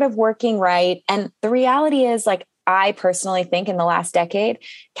sort of working right. And the reality is, like, I personally think in the last decade,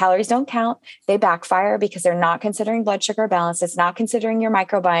 calories don't count. They backfire because they're not considering blood sugar balance. It's not considering your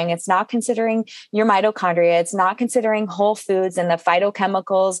microbiome. It's not considering your mitochondria. It's not considering whole foods and the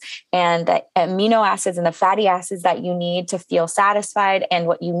phytochemicals and the amino acids and the fatty acids that you need to feel satisfied and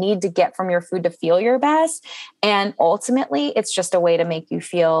what you need to get from your food to feel your best. And ultimately, it's just a way to make you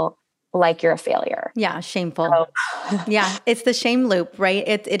feel like you're a failure. Yeah, shameful. Yeah, it's the shame loop, right?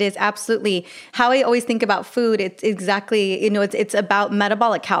 It is absolutely how I always think about food. It's exactly, it's about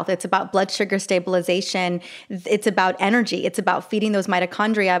metabolic health. It's about blood sugar stabilization. It's about energy. It's about feeding those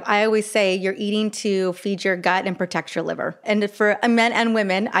mitochondria. I always say you're eating to feed your gut and protect your liver. And for men and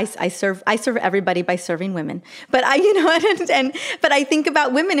women, I serve everybody by serving women. But but I think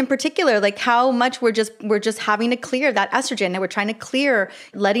about women in particular, like how much we're just having to clear that estrogen, and we're trying to clear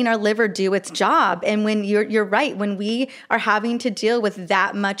letting our liver do its job. And when you're right, when we are having to deal with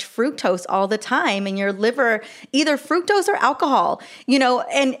that much fructose all the time, and your liver, either fructose or alcohol,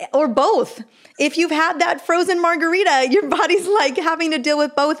 or both. If you've had that frozen margarita, your body's like having to deal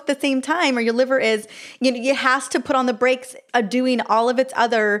with both at the same time, or your liver is, it has to put on the brakes of doing all of its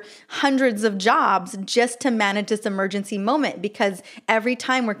other hundreds of jobs just to manage this emergency moment. Because every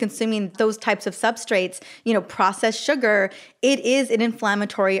time we're consuming those types of substrates, processed sugar, it is an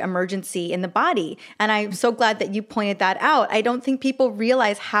inflammatory emergency in the body. And I'm so glad that you pointed that out. I don't think people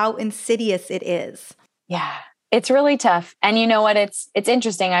realize how insidious it is. Yeah. It's really tough. And you know what? It's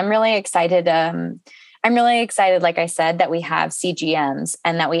interesting. I'm really excited. Like I said, that we have CGMs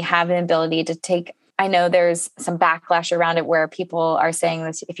and that we have an ability to take, I know there's some backlash around it where people are saying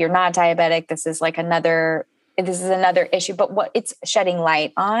this, if you're not diabetic, this is another issue. But what it's shedding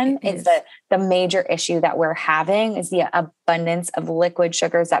light on is the major issue that we're having is the abundance of liquid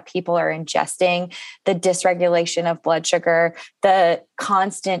sugars that people are ingesting, the dysregulation of blood sugar, the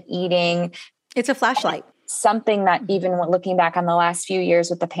constant eating. It's a flashlight. Something that even looking back on the last few years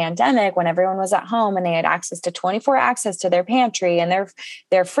with the pandemic, when everyone was at home and they had access to 24 access to their pantry and their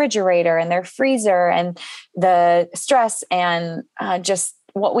refrigerator and their freezer, and the stress and just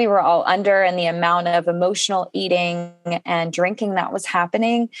what we were all under and the amount of emotional eating and drinking that was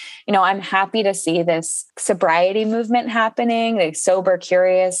happening. I'm happy to see this sobriety movement happening, like Sober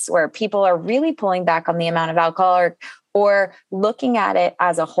Curious, where people are really pulling back on the amount of alcohol or looking at it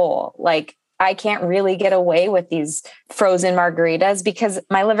as a whole. Like, I can't really get away with these frozen margaritas because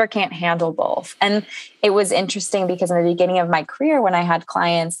my liver can't handle both. And it was interesting because in the beginning of my career, when I had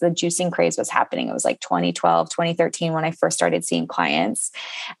clients, the juicing craze was happening. It was like 2012, 2013, when I first started seeing clients.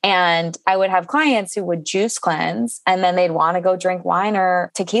 And I would have clients who would juice cleanse, and then they'd want to go drink wine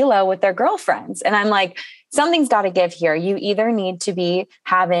or tequila with their girlfriends. And I'm like, something's got to give here. You either need to be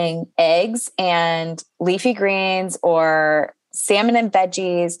having eggs and leafy greens or salmon and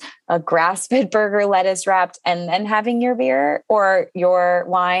veggies, a grass-fed burger, lettuce wrapped, and then having your beer or your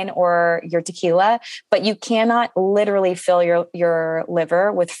wine or your tequila. But you cannot literally fill your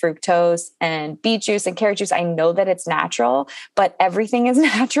liver with fructose and beet juice and carrot juice. I know that it's natural, but everything is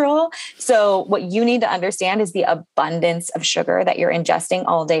natural. So what you need to understand is the abundance of sugar that you're ingesting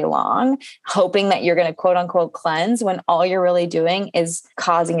all day long, hoping that you're going to quote unquote cleanse when all you're really doing is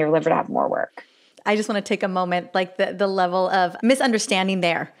causing your liver to have more work. I just want to take a moment, like the level of misunderstanding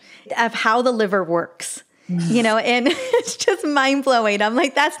there of how the liver works. And it's just mind blowing. I'm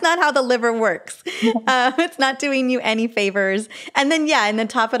like, that's not how the liver works. It's not doing you any favors. And then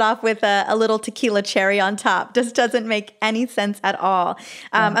top it off with a little tequila cherry on top. Just doesn't make any sense at all.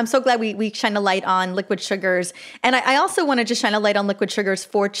 I'm so glad we shine a light on liquid sugars. And I also want to just shine a light on liquid sugars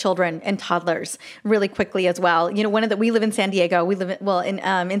for children and toddlers really quickly as well. We live in San Diego. We live in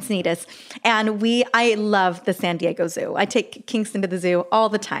Encinitas, and I love the San Diego Zoo. I take Kingston to the zoo all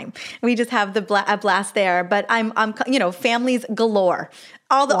the time. We just have a blast there. But I'm families galore,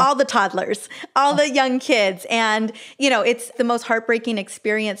 all the toddlers, all the young kids. And, it's the most heartbreaking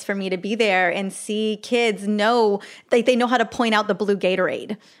experience for me to be there and see kids know, they know how to point out the blue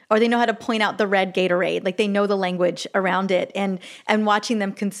Gatorade, or they know how to point out the red Gatorade. Like, they know the language around it, and watching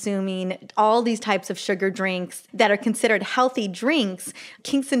them consuming all these types of sugar drinks that are considered healthy drinks.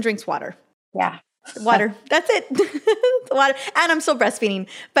 Kingston drinks water. Yeah. Water. That's it. Water. And I'm still breastfeeding,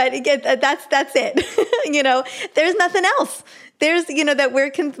 but that's it. There's nothing else. There's, that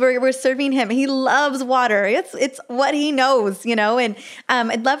we're serving him. He loves water. It's what he knows, and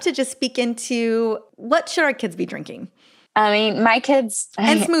I'd love to just speak into what should our kids be drinking? I mean, my kids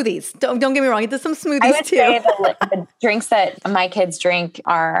and smoothies. Don't get me wrong. There's some smoothies I would too. say the drinks that my kids drink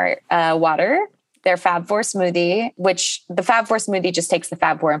are water, their Fab Four smoothie, which the Fab Four smoothie just takes the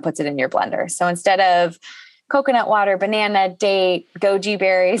Fab Four and puts it in your blender. So instead of coconut water, banana, date, goji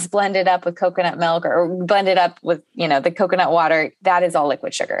berries blended up with coconut milk or blended up with, the coconut water, that is all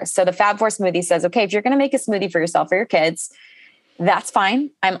liquid sugar. So the Fab Four smoothie says, okay, if you're going to make a smoothie for yourself or your kids, that's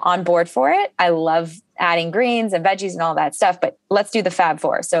fine. I'm on board for it. I love adding greens and veggies and all that stuff, but let's do the Fab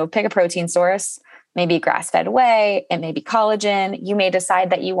Four. So pick a protein source, maybe grass-fed whey, it may be collagen. You may decide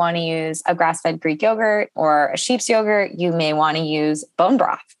that you want to use a grass-fed Greek yogurt or a sheep's yogurt. You may want to use bone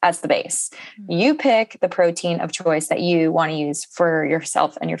broth as the base. You pick the protein of choice that you want to use for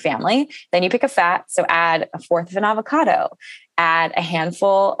yourself and your family. Then you pick a fat. So add a fourth of an avocado, add a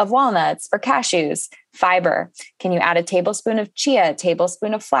handful of walnuts or cashews. Fiber. Can you add a tablespoon of chia,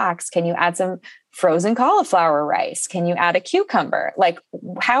 tablespoon of flax? Can you add some frozen cauliflower rice? Can you add a cucumber? Like,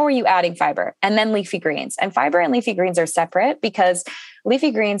 how are you adding fiber? And then leafy greens. And fiber and leafy greens are separate because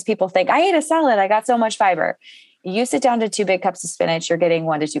leafy greens, people think, I ate a salad, I got so much fiber. You sit down to 2 big cups of spinach, you're getting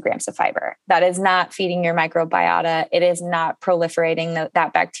 1 to 2 grams of fiber. That is not feeding your microbiota. It is not proliferating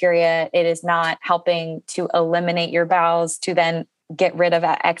that bacteria. It is not helping to eliminate your bowels to then get rid of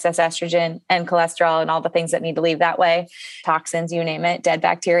excess estrogen and cholesterol and all the things that need to leave that way, toxins, you name it, dead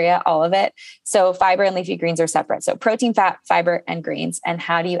bacteria, all of it. So fiber and leafy greens are separate. So protein, fat, fiber, and greens. And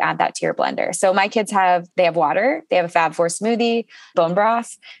how do you add that to your blender? So my kids have water, they have a Fab Four smoothie, bone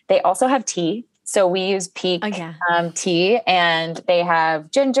broth. They also have tea. So we use Peak tea, and they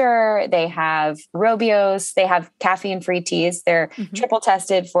have ginger, they have Robios, they have caffeine-free teas. They're triple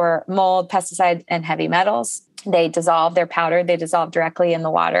tested for mold, pesticides, and heavy metals. They dissolve, they're powdered, they dissolve directly in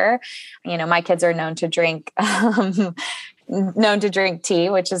the water. My kids are known to drink tea,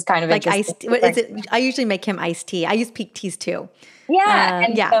 which is kind of like iced. What is it? I usually make him iced tea. I use Peak teas too. Yeah.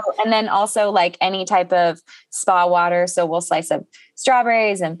 And then also like any type of spa water. So we'll slice up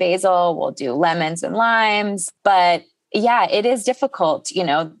strawberries and basil. We'll do lemons and limes. But yeah, it is difficult.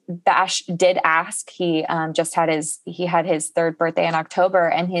 Bash did ask. He had his 3rd birthday in October,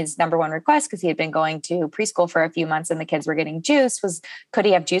 and his number one request, because he had been going to preschool for a few months and the kids were getting juice, was could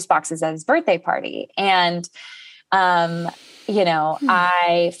he have juice boxes at his birthday party? And I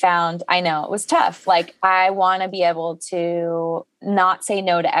know it was tough. Like, I want to be able to not say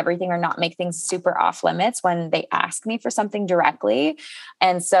no to everything or not make things super off limits when they ask me for something directly.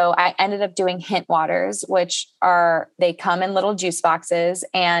 And so I ended up doing hint waters, which they come in little juice boxes.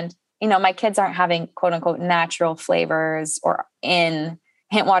 And, my kids aren't having quote unquote natural flavors, or hint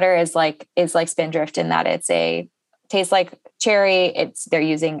water is like Spindrift in that tastes like cherry. They're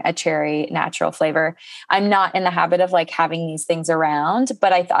using a cherry natural flavor. I'm not in the habit of like having these things around,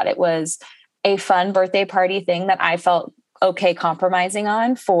 but I thought it was a fun birthday party thing that I felt okay compromising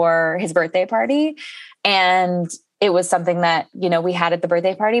on for his birthday party. And it was something that, we had at the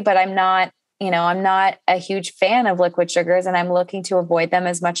birthday party, but I'm not a huge fan of liquid sugars, and I'm looking to avoid them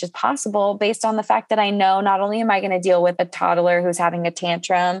as much as possible based on the fact that I know not only am I going to deal with a toddler who's having a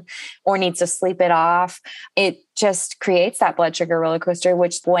tantrum or needs to sleep it off, it just creates that blood sugar roller coaster,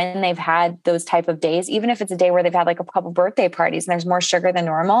 which when they've had those type of days, even if it's a day where they've had like a couple birthday parties and there's more sugar than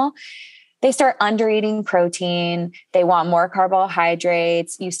normal, they start under eating protein. They want more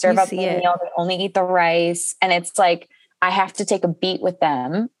carbohydrates. You serve up the meal, they only eat the rice. And it's like, I have to take a beat with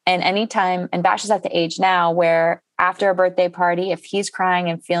them. And anytime, and Bash is at the age now where after a birthday party, if he's crying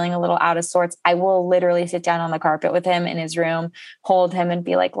and feeling a little out of sorts, I will literally sit down on the carpet with him in his room, hold him and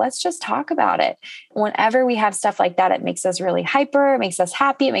be like, let's just talk about it. Whenever we have stuff like that, it makes us really hyper, it makes us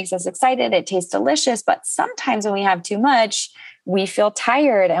happy, it makes us excited, it tastes delicious. But sometimes when we have too much, we feel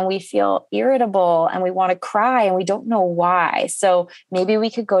tired and we feel irritable and we want to cry and we don't know why. So maybe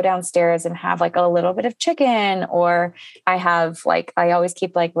we could go downstairs and have like a little bit of chicken, or I always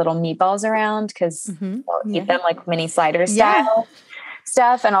keep like little meatballs around because I'll eat them like mini slider style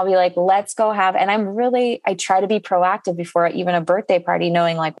stuff. And I'll be like, let's go have, and I try to be proactive before even a birthday party,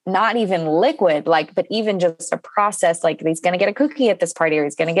 knowing like not even liquid, but even just a process, like he's going to get a cookie at this party, or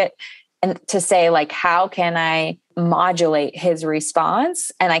he's going to get, and to say like, how can I modulate his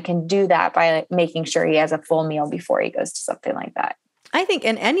response? And I can do that by making sure he has a full meal before he goes to something like that. I think,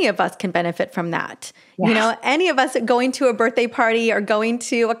 and any of us can benefit from that. Yeah. Any of us going to a birthday party or going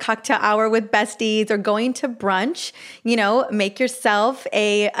to a cocktail hour with besties or going to brunch, make yourself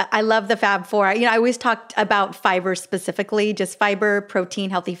I love the Fab Four. I always talked about fiber specifically, just fiber, protein,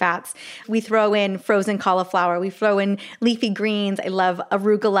 healthy fats. We throw in frozen cauliflower. We throw in leafy greens. I love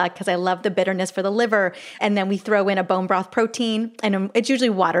arugula because I love the bitterness for the liver. And then we throw in a bone broth protein, and it's usually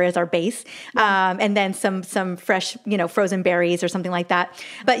water as our base. And then some fresh, frozen berries or something like that.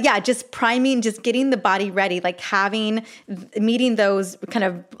 But yeah, just priming, just getting the body ready, like meeting those kind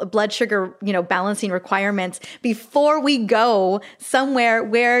of blood sugar, balancing requirements before we go somewhere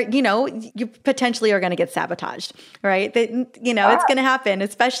where, you potentially are going to get sabotaged, right? That, it's going to happen,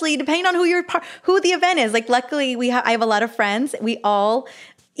 especially depending on who the event is. Like, luckily I have a lot of friends. We all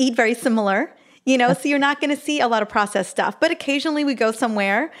eat very similar. So you're not going to see a lot of processed stuff, but occasionally we go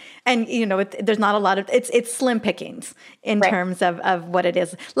somewhere and, there's not a lot of, it's slim pickings in terms of what it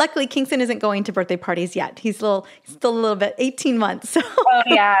is. Luckily, Kingston isn't going to birthday parties yet. He's still a little bit, 18 months. So. Oh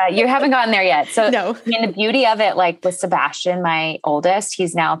yeah. You haven't gotten there yet. So no. The beauty of it, like with Sebastian, my oldest,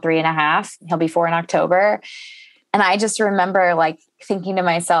 he's now 3.5, he'll be 4 in October. And I just remember like thinking to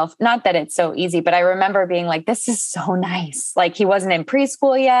myself, not that it's so easy, but I remember being like, this is so nice. Like he wasn't in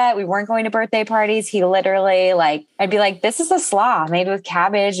preschool yet. We weren't going to birthday parties. He literally I'd be like, this is a slaw made with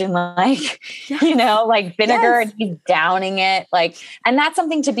cabbage and like vinegar, and he's downing it. And that's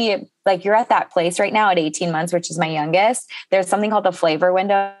something to be like, you're at that place right now at 18 months, which is my youngest. There's something called the flavor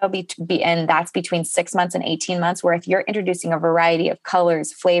window, and that's between 6 months and 18 months, where if you're introducing a variety of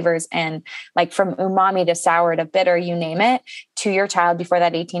colors, flavors, and like from umami to sour to bitter, you name it, to your child before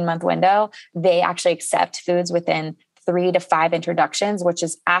that 18-month window, they actually accept foods within 3 to 5 introductions, which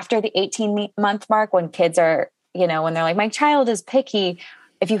is after the 18-month mark, when kids are, when they're like, my child is picky.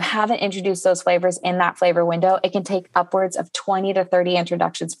 If you haven't introduced those flavors in that flavor window, it can take upwards of 20 to 30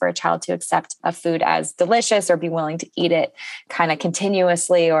 introductions for a child to accept a food as delicious or be willing to eat it kind of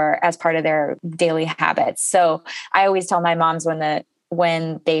continuously or as part of their daily habits. So I always tell my moms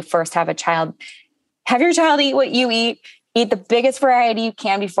when they first have a child, have your child eat what you eat the biggest variety you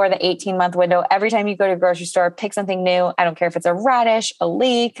can before the 18-month window. Every time you go to a grocery store, pick something new. I don't care if it's a radish, a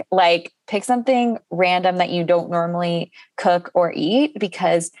leek, pick something random that you don't normally cook or eat,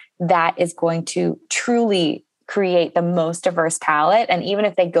 because that is going to truly create the most diverse palate. And even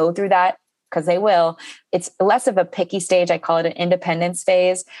if they go through that, because they will, it's less of a picky stage. I call it an independence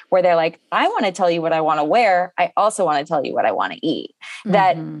phase, where they're like, I want to tell you what I want to wear. I also want to tell you what I want to eat. Mm-hmm.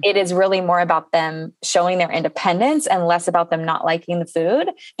 That it is really more about them showing their independence and less about them not liking the food,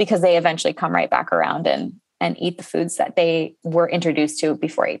 because they eventually come right back around and eat the foods that they were introduced to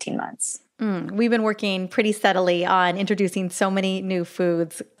before 18 months. We've been working pretty steadily on introducing so many new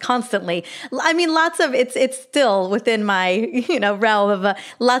foods constantly. I mean, it's still within my, realm of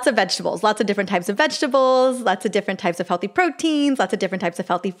lots of vegetables, lots of different types of vegetables, lots of different types of healthy proteins, lots of different types of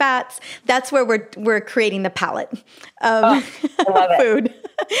healthy fats. That's where we're creating the palette of food.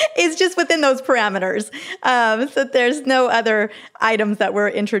 It's just within those parameters. So there's no other items that we're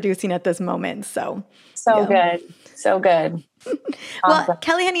introducing at this moment. So good. So good. Well,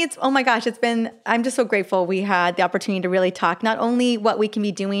 Kelly, honey, I'm just so grateful we had the opportunity to really talk not only what we can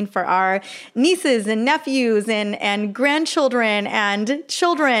be doing for our nieces and nephews and grandchildren and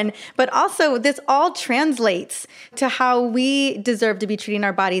children, but also this all translates to how we deserve to be treating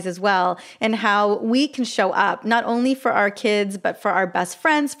our bodies as well, and how we can show up not only for our kids, but for our best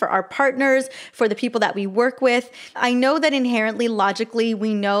friends, for our partners, for the people that we work with. I know that inherently, logically,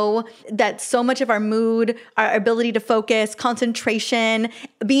 we know that so much of our mood, our ability to focus, concentration,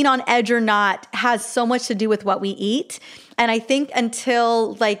 being on edge or not, has so much to do with what we eat. And I think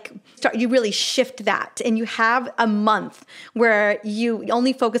until you really shift that and you have a month where you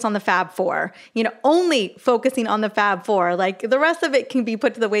only focus on the Fab Four, only focusing on the Fab Four, the rest of it can be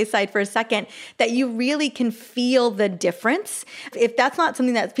put to the wayside for a second, that you really can feel the difference. If that's not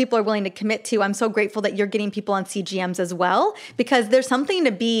something that people are willing to commit to, I'm so grateful that you're getting people on CGMs as well, because there's something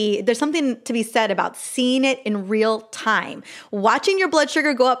to be said about seeing it in real time. Watching your blood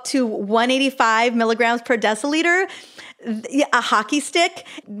sugar go up to 185 milligrams per deciliter, a hockey stick,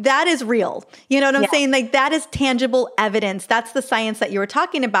 that is real. You know what I'm saying? That is tangible evidence. That's the science that you were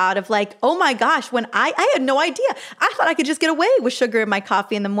talking about of oh my gosh, when I had no idea. I thought I could just get away with sugar in my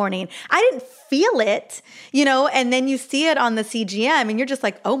coffee in the morning. I didn't feel it, and then you see it on the CGM and you're just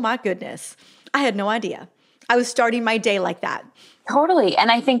like, oh my goodness, I had no idea. I was starting my day like that. Totally.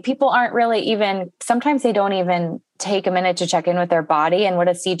 And I think people aren't really sometimes they don't even take a minute to check in with their body. And what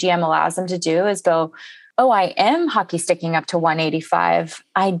a CGM allows them to do is go, oh, I am hockey sticking up to 185.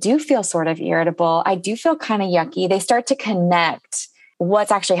 I do feel sort of irritable. I do feel kind of yucky. They start to connect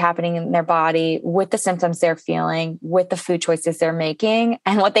what's actually happening in their body with the symptoms they're feeling, with the food choices they're making.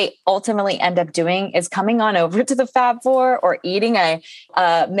 And what they ultimately end up doing is coming on over to the Fab Four or eating a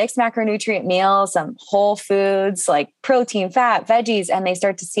mixed macronutrient meal, some whole foods like protein, fat, veggies. And they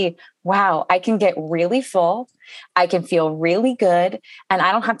start to see, wow, I can get really full. I can feel really good. And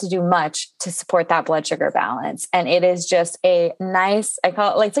I don't have to do much to support that blood sugar balance. And it is just a nice, I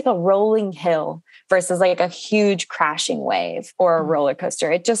call it it's like a rolling hill versus a huge crashing wave or a roller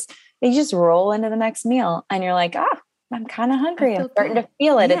coaster. you just roll into the next meal and you're like, I'm kind of hungry. I'm starting to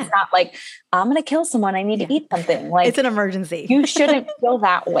feel it. Yeah. It's not like I'm going to kill someone. I need to eat something. Like it's an emergency. You shouldn't feel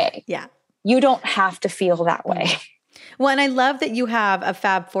that way. Yeah. You don't have to feel that way. Well, and I love that you have a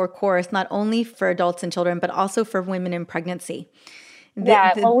Fab4 course, not only for adults and children, but also for women in pregnancy.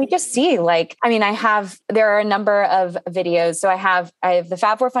 Well, we just see there are a number of videos. So I have the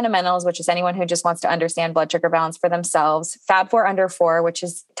Fab4 fundamentals, which is anyone who just wants to understand blood sugar balance for themselves. Fab4 under 4, which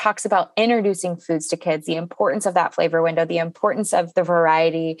talks about introducing foods to kids, the importance of that flavor window, the importance of the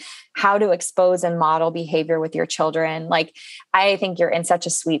variety, how to expose and model behavior with your children. Like, I think you're in such a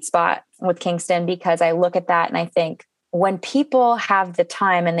sweet spot with Kingston, because I look at that and I think, when people have the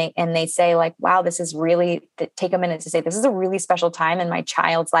time and they say like, wow, this is really, take a minute to say, this is a really special time in my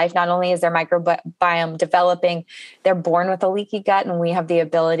child's life. Not only is their microbiome developing, they're born with a leaky gut, and we have the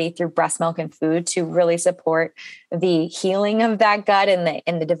ability through breast milk and food to really support the healing of that gut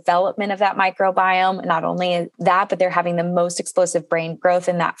and the development of that microbiome. Not only that, but they're having the most explosive brain growth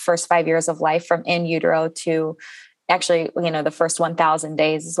in that first 5 years of life, from in utero to actually, the first 1,000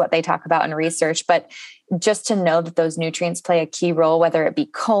 days is what they talk about in research. But just to know that those nutrients play a key role, whether it be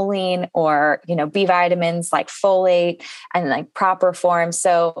choline or, B vitamins like folate and like proper form.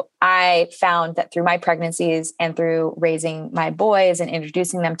 So I found that through my pregnancies and through raising my boys and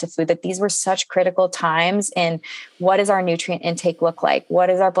introducing them to food, that these were such critical times in what does our nutrient intake look like? What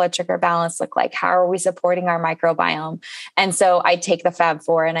does our blood sugar balance look like? How are we supporting our microbiome? And so I take the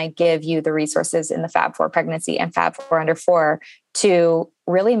Fab4 and I give you the resources in the Fab4 pregnancy and Fab4 under 4 to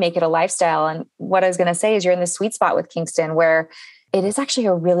really make it a lifestyle. And what I was going to say is, you're in the sweet spot with Kingston, where it is actually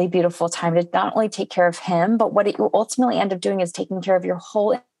a really beautiful time to not only take care of him, but what it will ultimately end up doing is taking care of your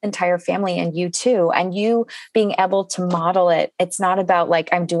whole entire family and you too. And you being able to model it. It's not about like,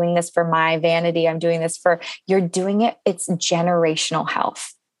 I'm doing this for my vanity. I'm doing this you're doing it. It's generational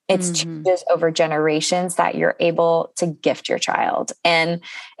health. It's changes over generations that you're able to gift your child. And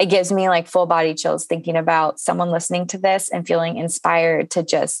it gives me like full body chills thinking about someone listening to this and feeling inspired to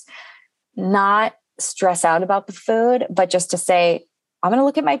just not stress out about the food, but just to say, I'm going to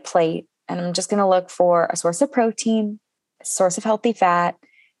look at my plate and I'm just going to look for a source of protein, a source of healthy fat,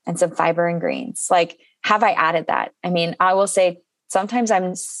 and some fiber and greens. Like, have I added that? I mean, I will say, sometimes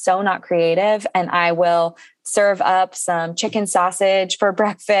I'm so not creative and I will serve up some chicken sausage for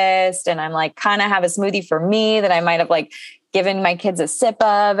breakfast. And I'm like, kind of have a smoothie for me that I might have like given my kids a sip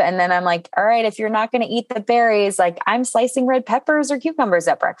of. And then I'm like, all right, if you're not going to eat the berries, like I'm slicing red peppers or cucumbers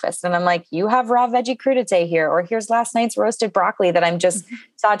at breakfast. And I'm like, you have raw veggie crudité here, or here's last night's roasted broccoli that I'm just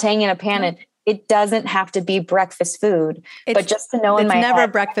sauteing in a pan. And it doesn't have to be breakfast food, but just to know in my head. It's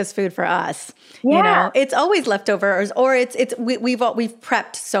never breakfast food for us. Yeah. It's always leftovers, or we've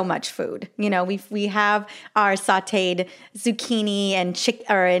prepped so much food. We have our sauteed zucchini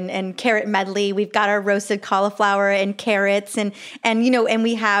and carrot medley. We've got our roasted cauliflower and carrots and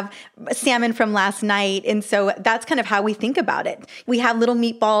we have salmon from last night. And so that's kind of how we think about it. We have little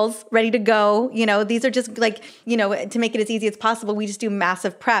meatballs ready to go. These are just like, to make it as easy as possible, we just do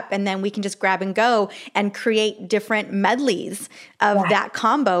massive prep, and then we can just grab and go and create different medleys of that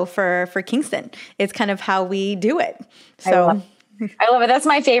combo for Kingston. It's kind of how we do it. So I love it. That's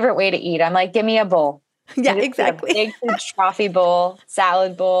my favorite way to eat. I'm like, give me a bowl. Yeah, exactly. Big trophy bowl,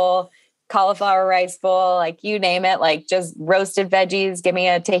 salad bowl, cauliflower rice bowl, like you name it, like just roasted veggies. Give me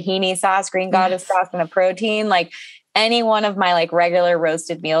a tahini sauce, green goddess sauce, and a protein. Like any one of my like regular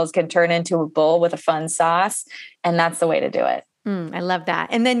roasted meals can turn into a bowl with a fun sauce. And that's the way to do it. I love that.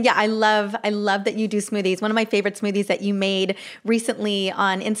 And then, I love that you do smoothies. One of my favorite smoothies that you made recently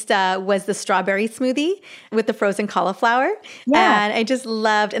on Insta was the strawberry smoothie with the frozen cauliflower. Yeah. And I just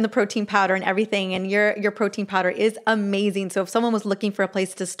loved, and the protein powder and everything. And your protein powder is amazing. So if someone was looking for a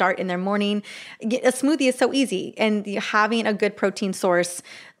place to start in their morning, a smoothie is so easy. And having a good protein source,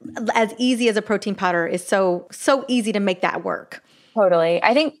 as easy as a protein powder, is so easy to make that work. Totally.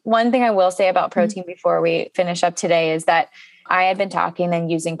 I think one thing I will say about protein before we finish up today is that I had been talking and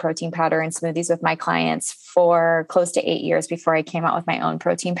using protein powder and smoothies with my clients for close to 8 years before I came out with my own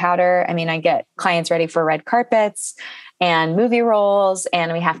protein powder. I mean, I get clients ready for red carpets and movie roles,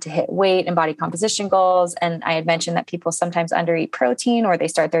 and we have to hit weight and body composition goals. And I had mentioned that people sometimes undereat protein, or they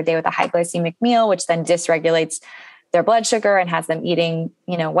start their day with a high glycemic meal, which then dysregulates their blood sugar and has them eating,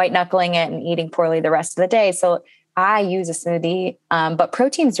 white knuckling it and eating poorly the rest of the day. So I use a smoothie, but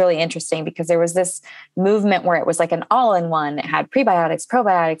protein is really interesting because there was this movement where it was like an all-in-one. It had prebiotics,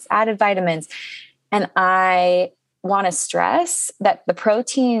 probiotics, added vitamins. And I want to stress that the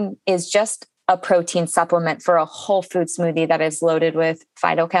protein is just a protein supplement for a whole food smoothie that is loaded with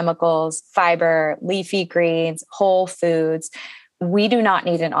phytochemicals, fiber, leafy greens, whole foods. we do not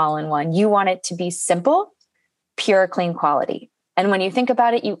need an all-in-one. You want it to be simple, pure, clean quality. And when you think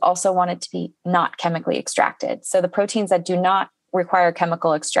about it, you also want it to be not chemically extracted. So the proteins that do not require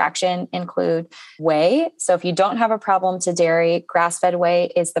chemical extraction include whey. So if you don't have a problem to dairy, grass-fed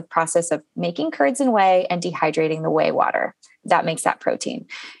whey is the process of making curds and whey and dehydrating the whey water. That makes that protein.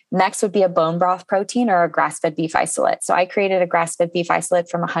 Next would be a bone broth protein or a grass-fed beef isolate. So I created a grass-fed beef isolate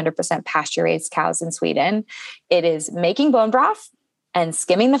from 100% pasture-raised cows in Sweden. It is making bone broth and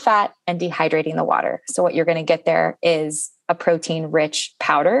skimming the fat and dehydrating the water. So what you're going to get there is a protein-rich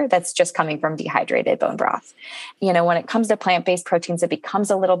powder that's just coming from dehydrated bone broth. When it comes to plant-based proteins, it becomes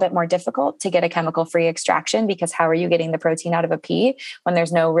a little bit more difficult to get a chemical-free extraction, because how are you getting the protein out of a pea when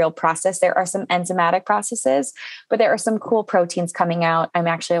there's no real process? There are some enzymatic processes, but there are some cool proteins coming out. I'm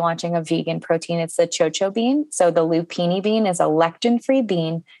actually launching a vegan protein. It's the chocho bean. So the lupini bean is a lectin-free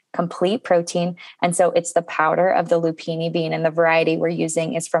bean, complete protein. And so it's the powder of the lupini bean, and the variety we're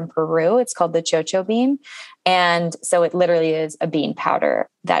using is from Peru. It's called the chocho bean. And so it literally is a bean powder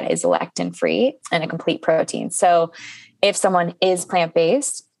that is lectin free and a complete protein. So if someone is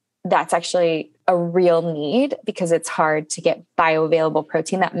plant-based, that's actually a real need, because it's hard to get bioavailable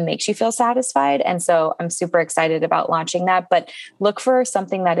protein that makes you feel satisfied. And so I'm super excited about launching that, but look for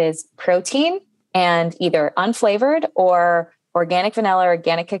something that is protein and either unflavored or organic vanilla,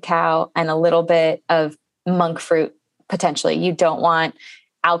 organic cacao, and a little bit of monk fruit, potentially. You don't want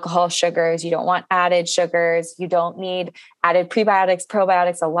alcohol sugars. You don't want added sugars. You don't need added prebiotics,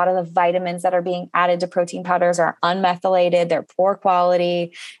 probiotics. A lot of the vitamins that are being added to protein powders are unmethylated. They're poor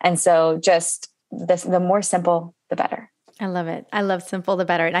quality. And so just the more simple, the better. I love it. I love simple the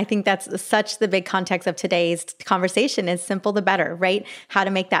better. And I think that's such the big context of today's conversation is simple the better, right? How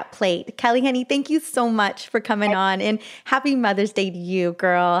to make that plate. Kelly, honey, thank you so much for coming on, and happy Mother's Day to you,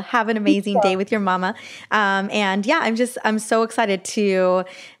 girl. Have an amazing day with your mama. And yeah, I'm so excited to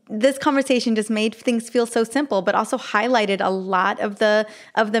this conversation just made things feel so simple, but also highlighted a lot of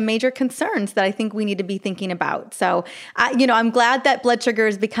the major concerns that I think we need to be thinking about. So, I'm glad that blood sugar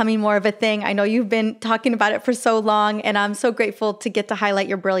is becoming more of a thing. I know you've been talking about it for so long, and I'm so grateful to get to highlight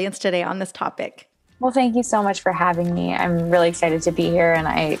your brilliance today on this topic. Well, thank you so much for having me. I'm really excited to be here, and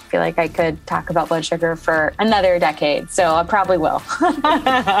I feel like I could talk about blood sugar for another decade, so I probably will.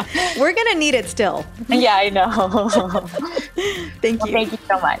 We're going to need it still. Yeah, I know. Thank you. Thank you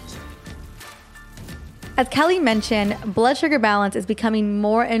so much. As Kelly mentioned, blood sugar balance is becoming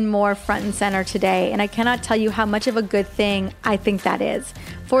more and more front and center today, and I cannot tell you how much of a good thing I think that is.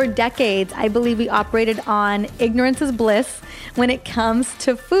 For decades, I believe we operated on ignorance is bliss when it comes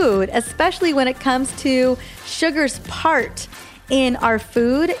to food, especially when it comes to sugar's part in our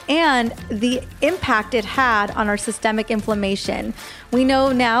food and the impact it had on our systemic inflammation. We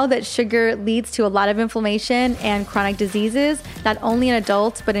know now that sugar leads to a lot of inflammation and chronic diseases, not only in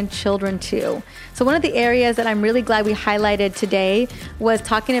adults, but in children too. So one of the areas that I'm really glad we highlighted today was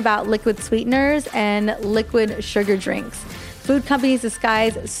talking about liquid sweeteners and liquid sugar drinks. Food companies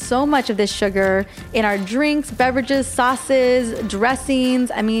disguise so much of this sugar in our drinks, beverages, sauces, dressings.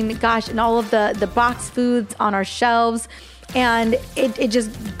 I mean, gosh, and all of the boxed foods on our shelves. And it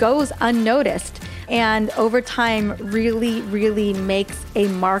just goes unnoticed. And over time, really, really makes a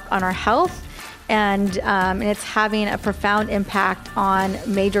mark on our health. And it's having a profound impact on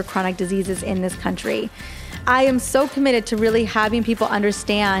major chronic diseases in this country. I am so committed to really having people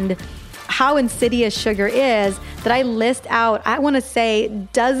understand how insidious sugar is that I list out, I want to say,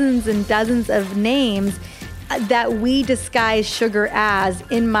 dozens and dozens of names that we disguise sugar as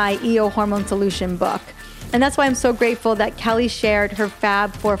in my EO Hormone Solution book. And that's why I'm so grateful that Kelly shared her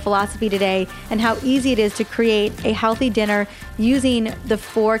Fab 4 philosophy today and how easy it is to create a healthy dinner using the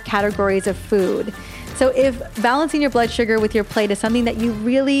 4 categories of food. So if balancing your blood sugar with your plate is something that you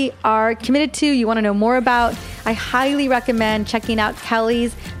really are committed to, you want to know more about, I highly recommend checking out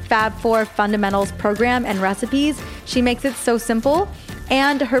Kelly's Fab 4 Fundamentals program and recipes. She makes it so simple.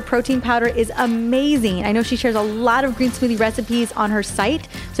 And her protein powder is amazing. I know she shares a lot of green smoothie recipes on her site,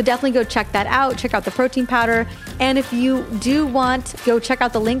 so definitely go check that out. Check out the protein powder. And if you do want, go check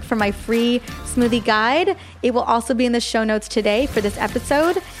out the link for my free smoothie guide. It will also be in the show notes today for this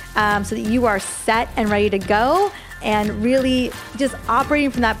episode, so that you are set and ready to go and really just operating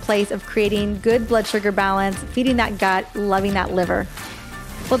from that place of creating good blood sugar balance, feeding that gut, loving that liver.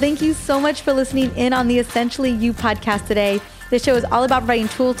 Well, thank you so much for listening in on the Essentially You podcast today. This show is all about providing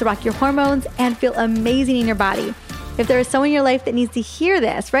tools to rock your hormones and feel amazing in your body. If there is someone in your life that needs to hear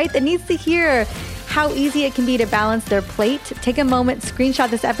this, right? That needs to hear how easy it can be to balance their plate, take a moment, screenshot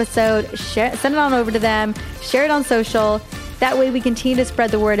this episode, share, send it on over to them, share it on social. That way we continue to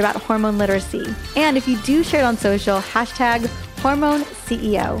spread the word about hormone literacy. And if you do share it on social, hashtag Hormone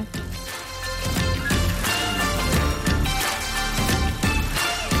CEO.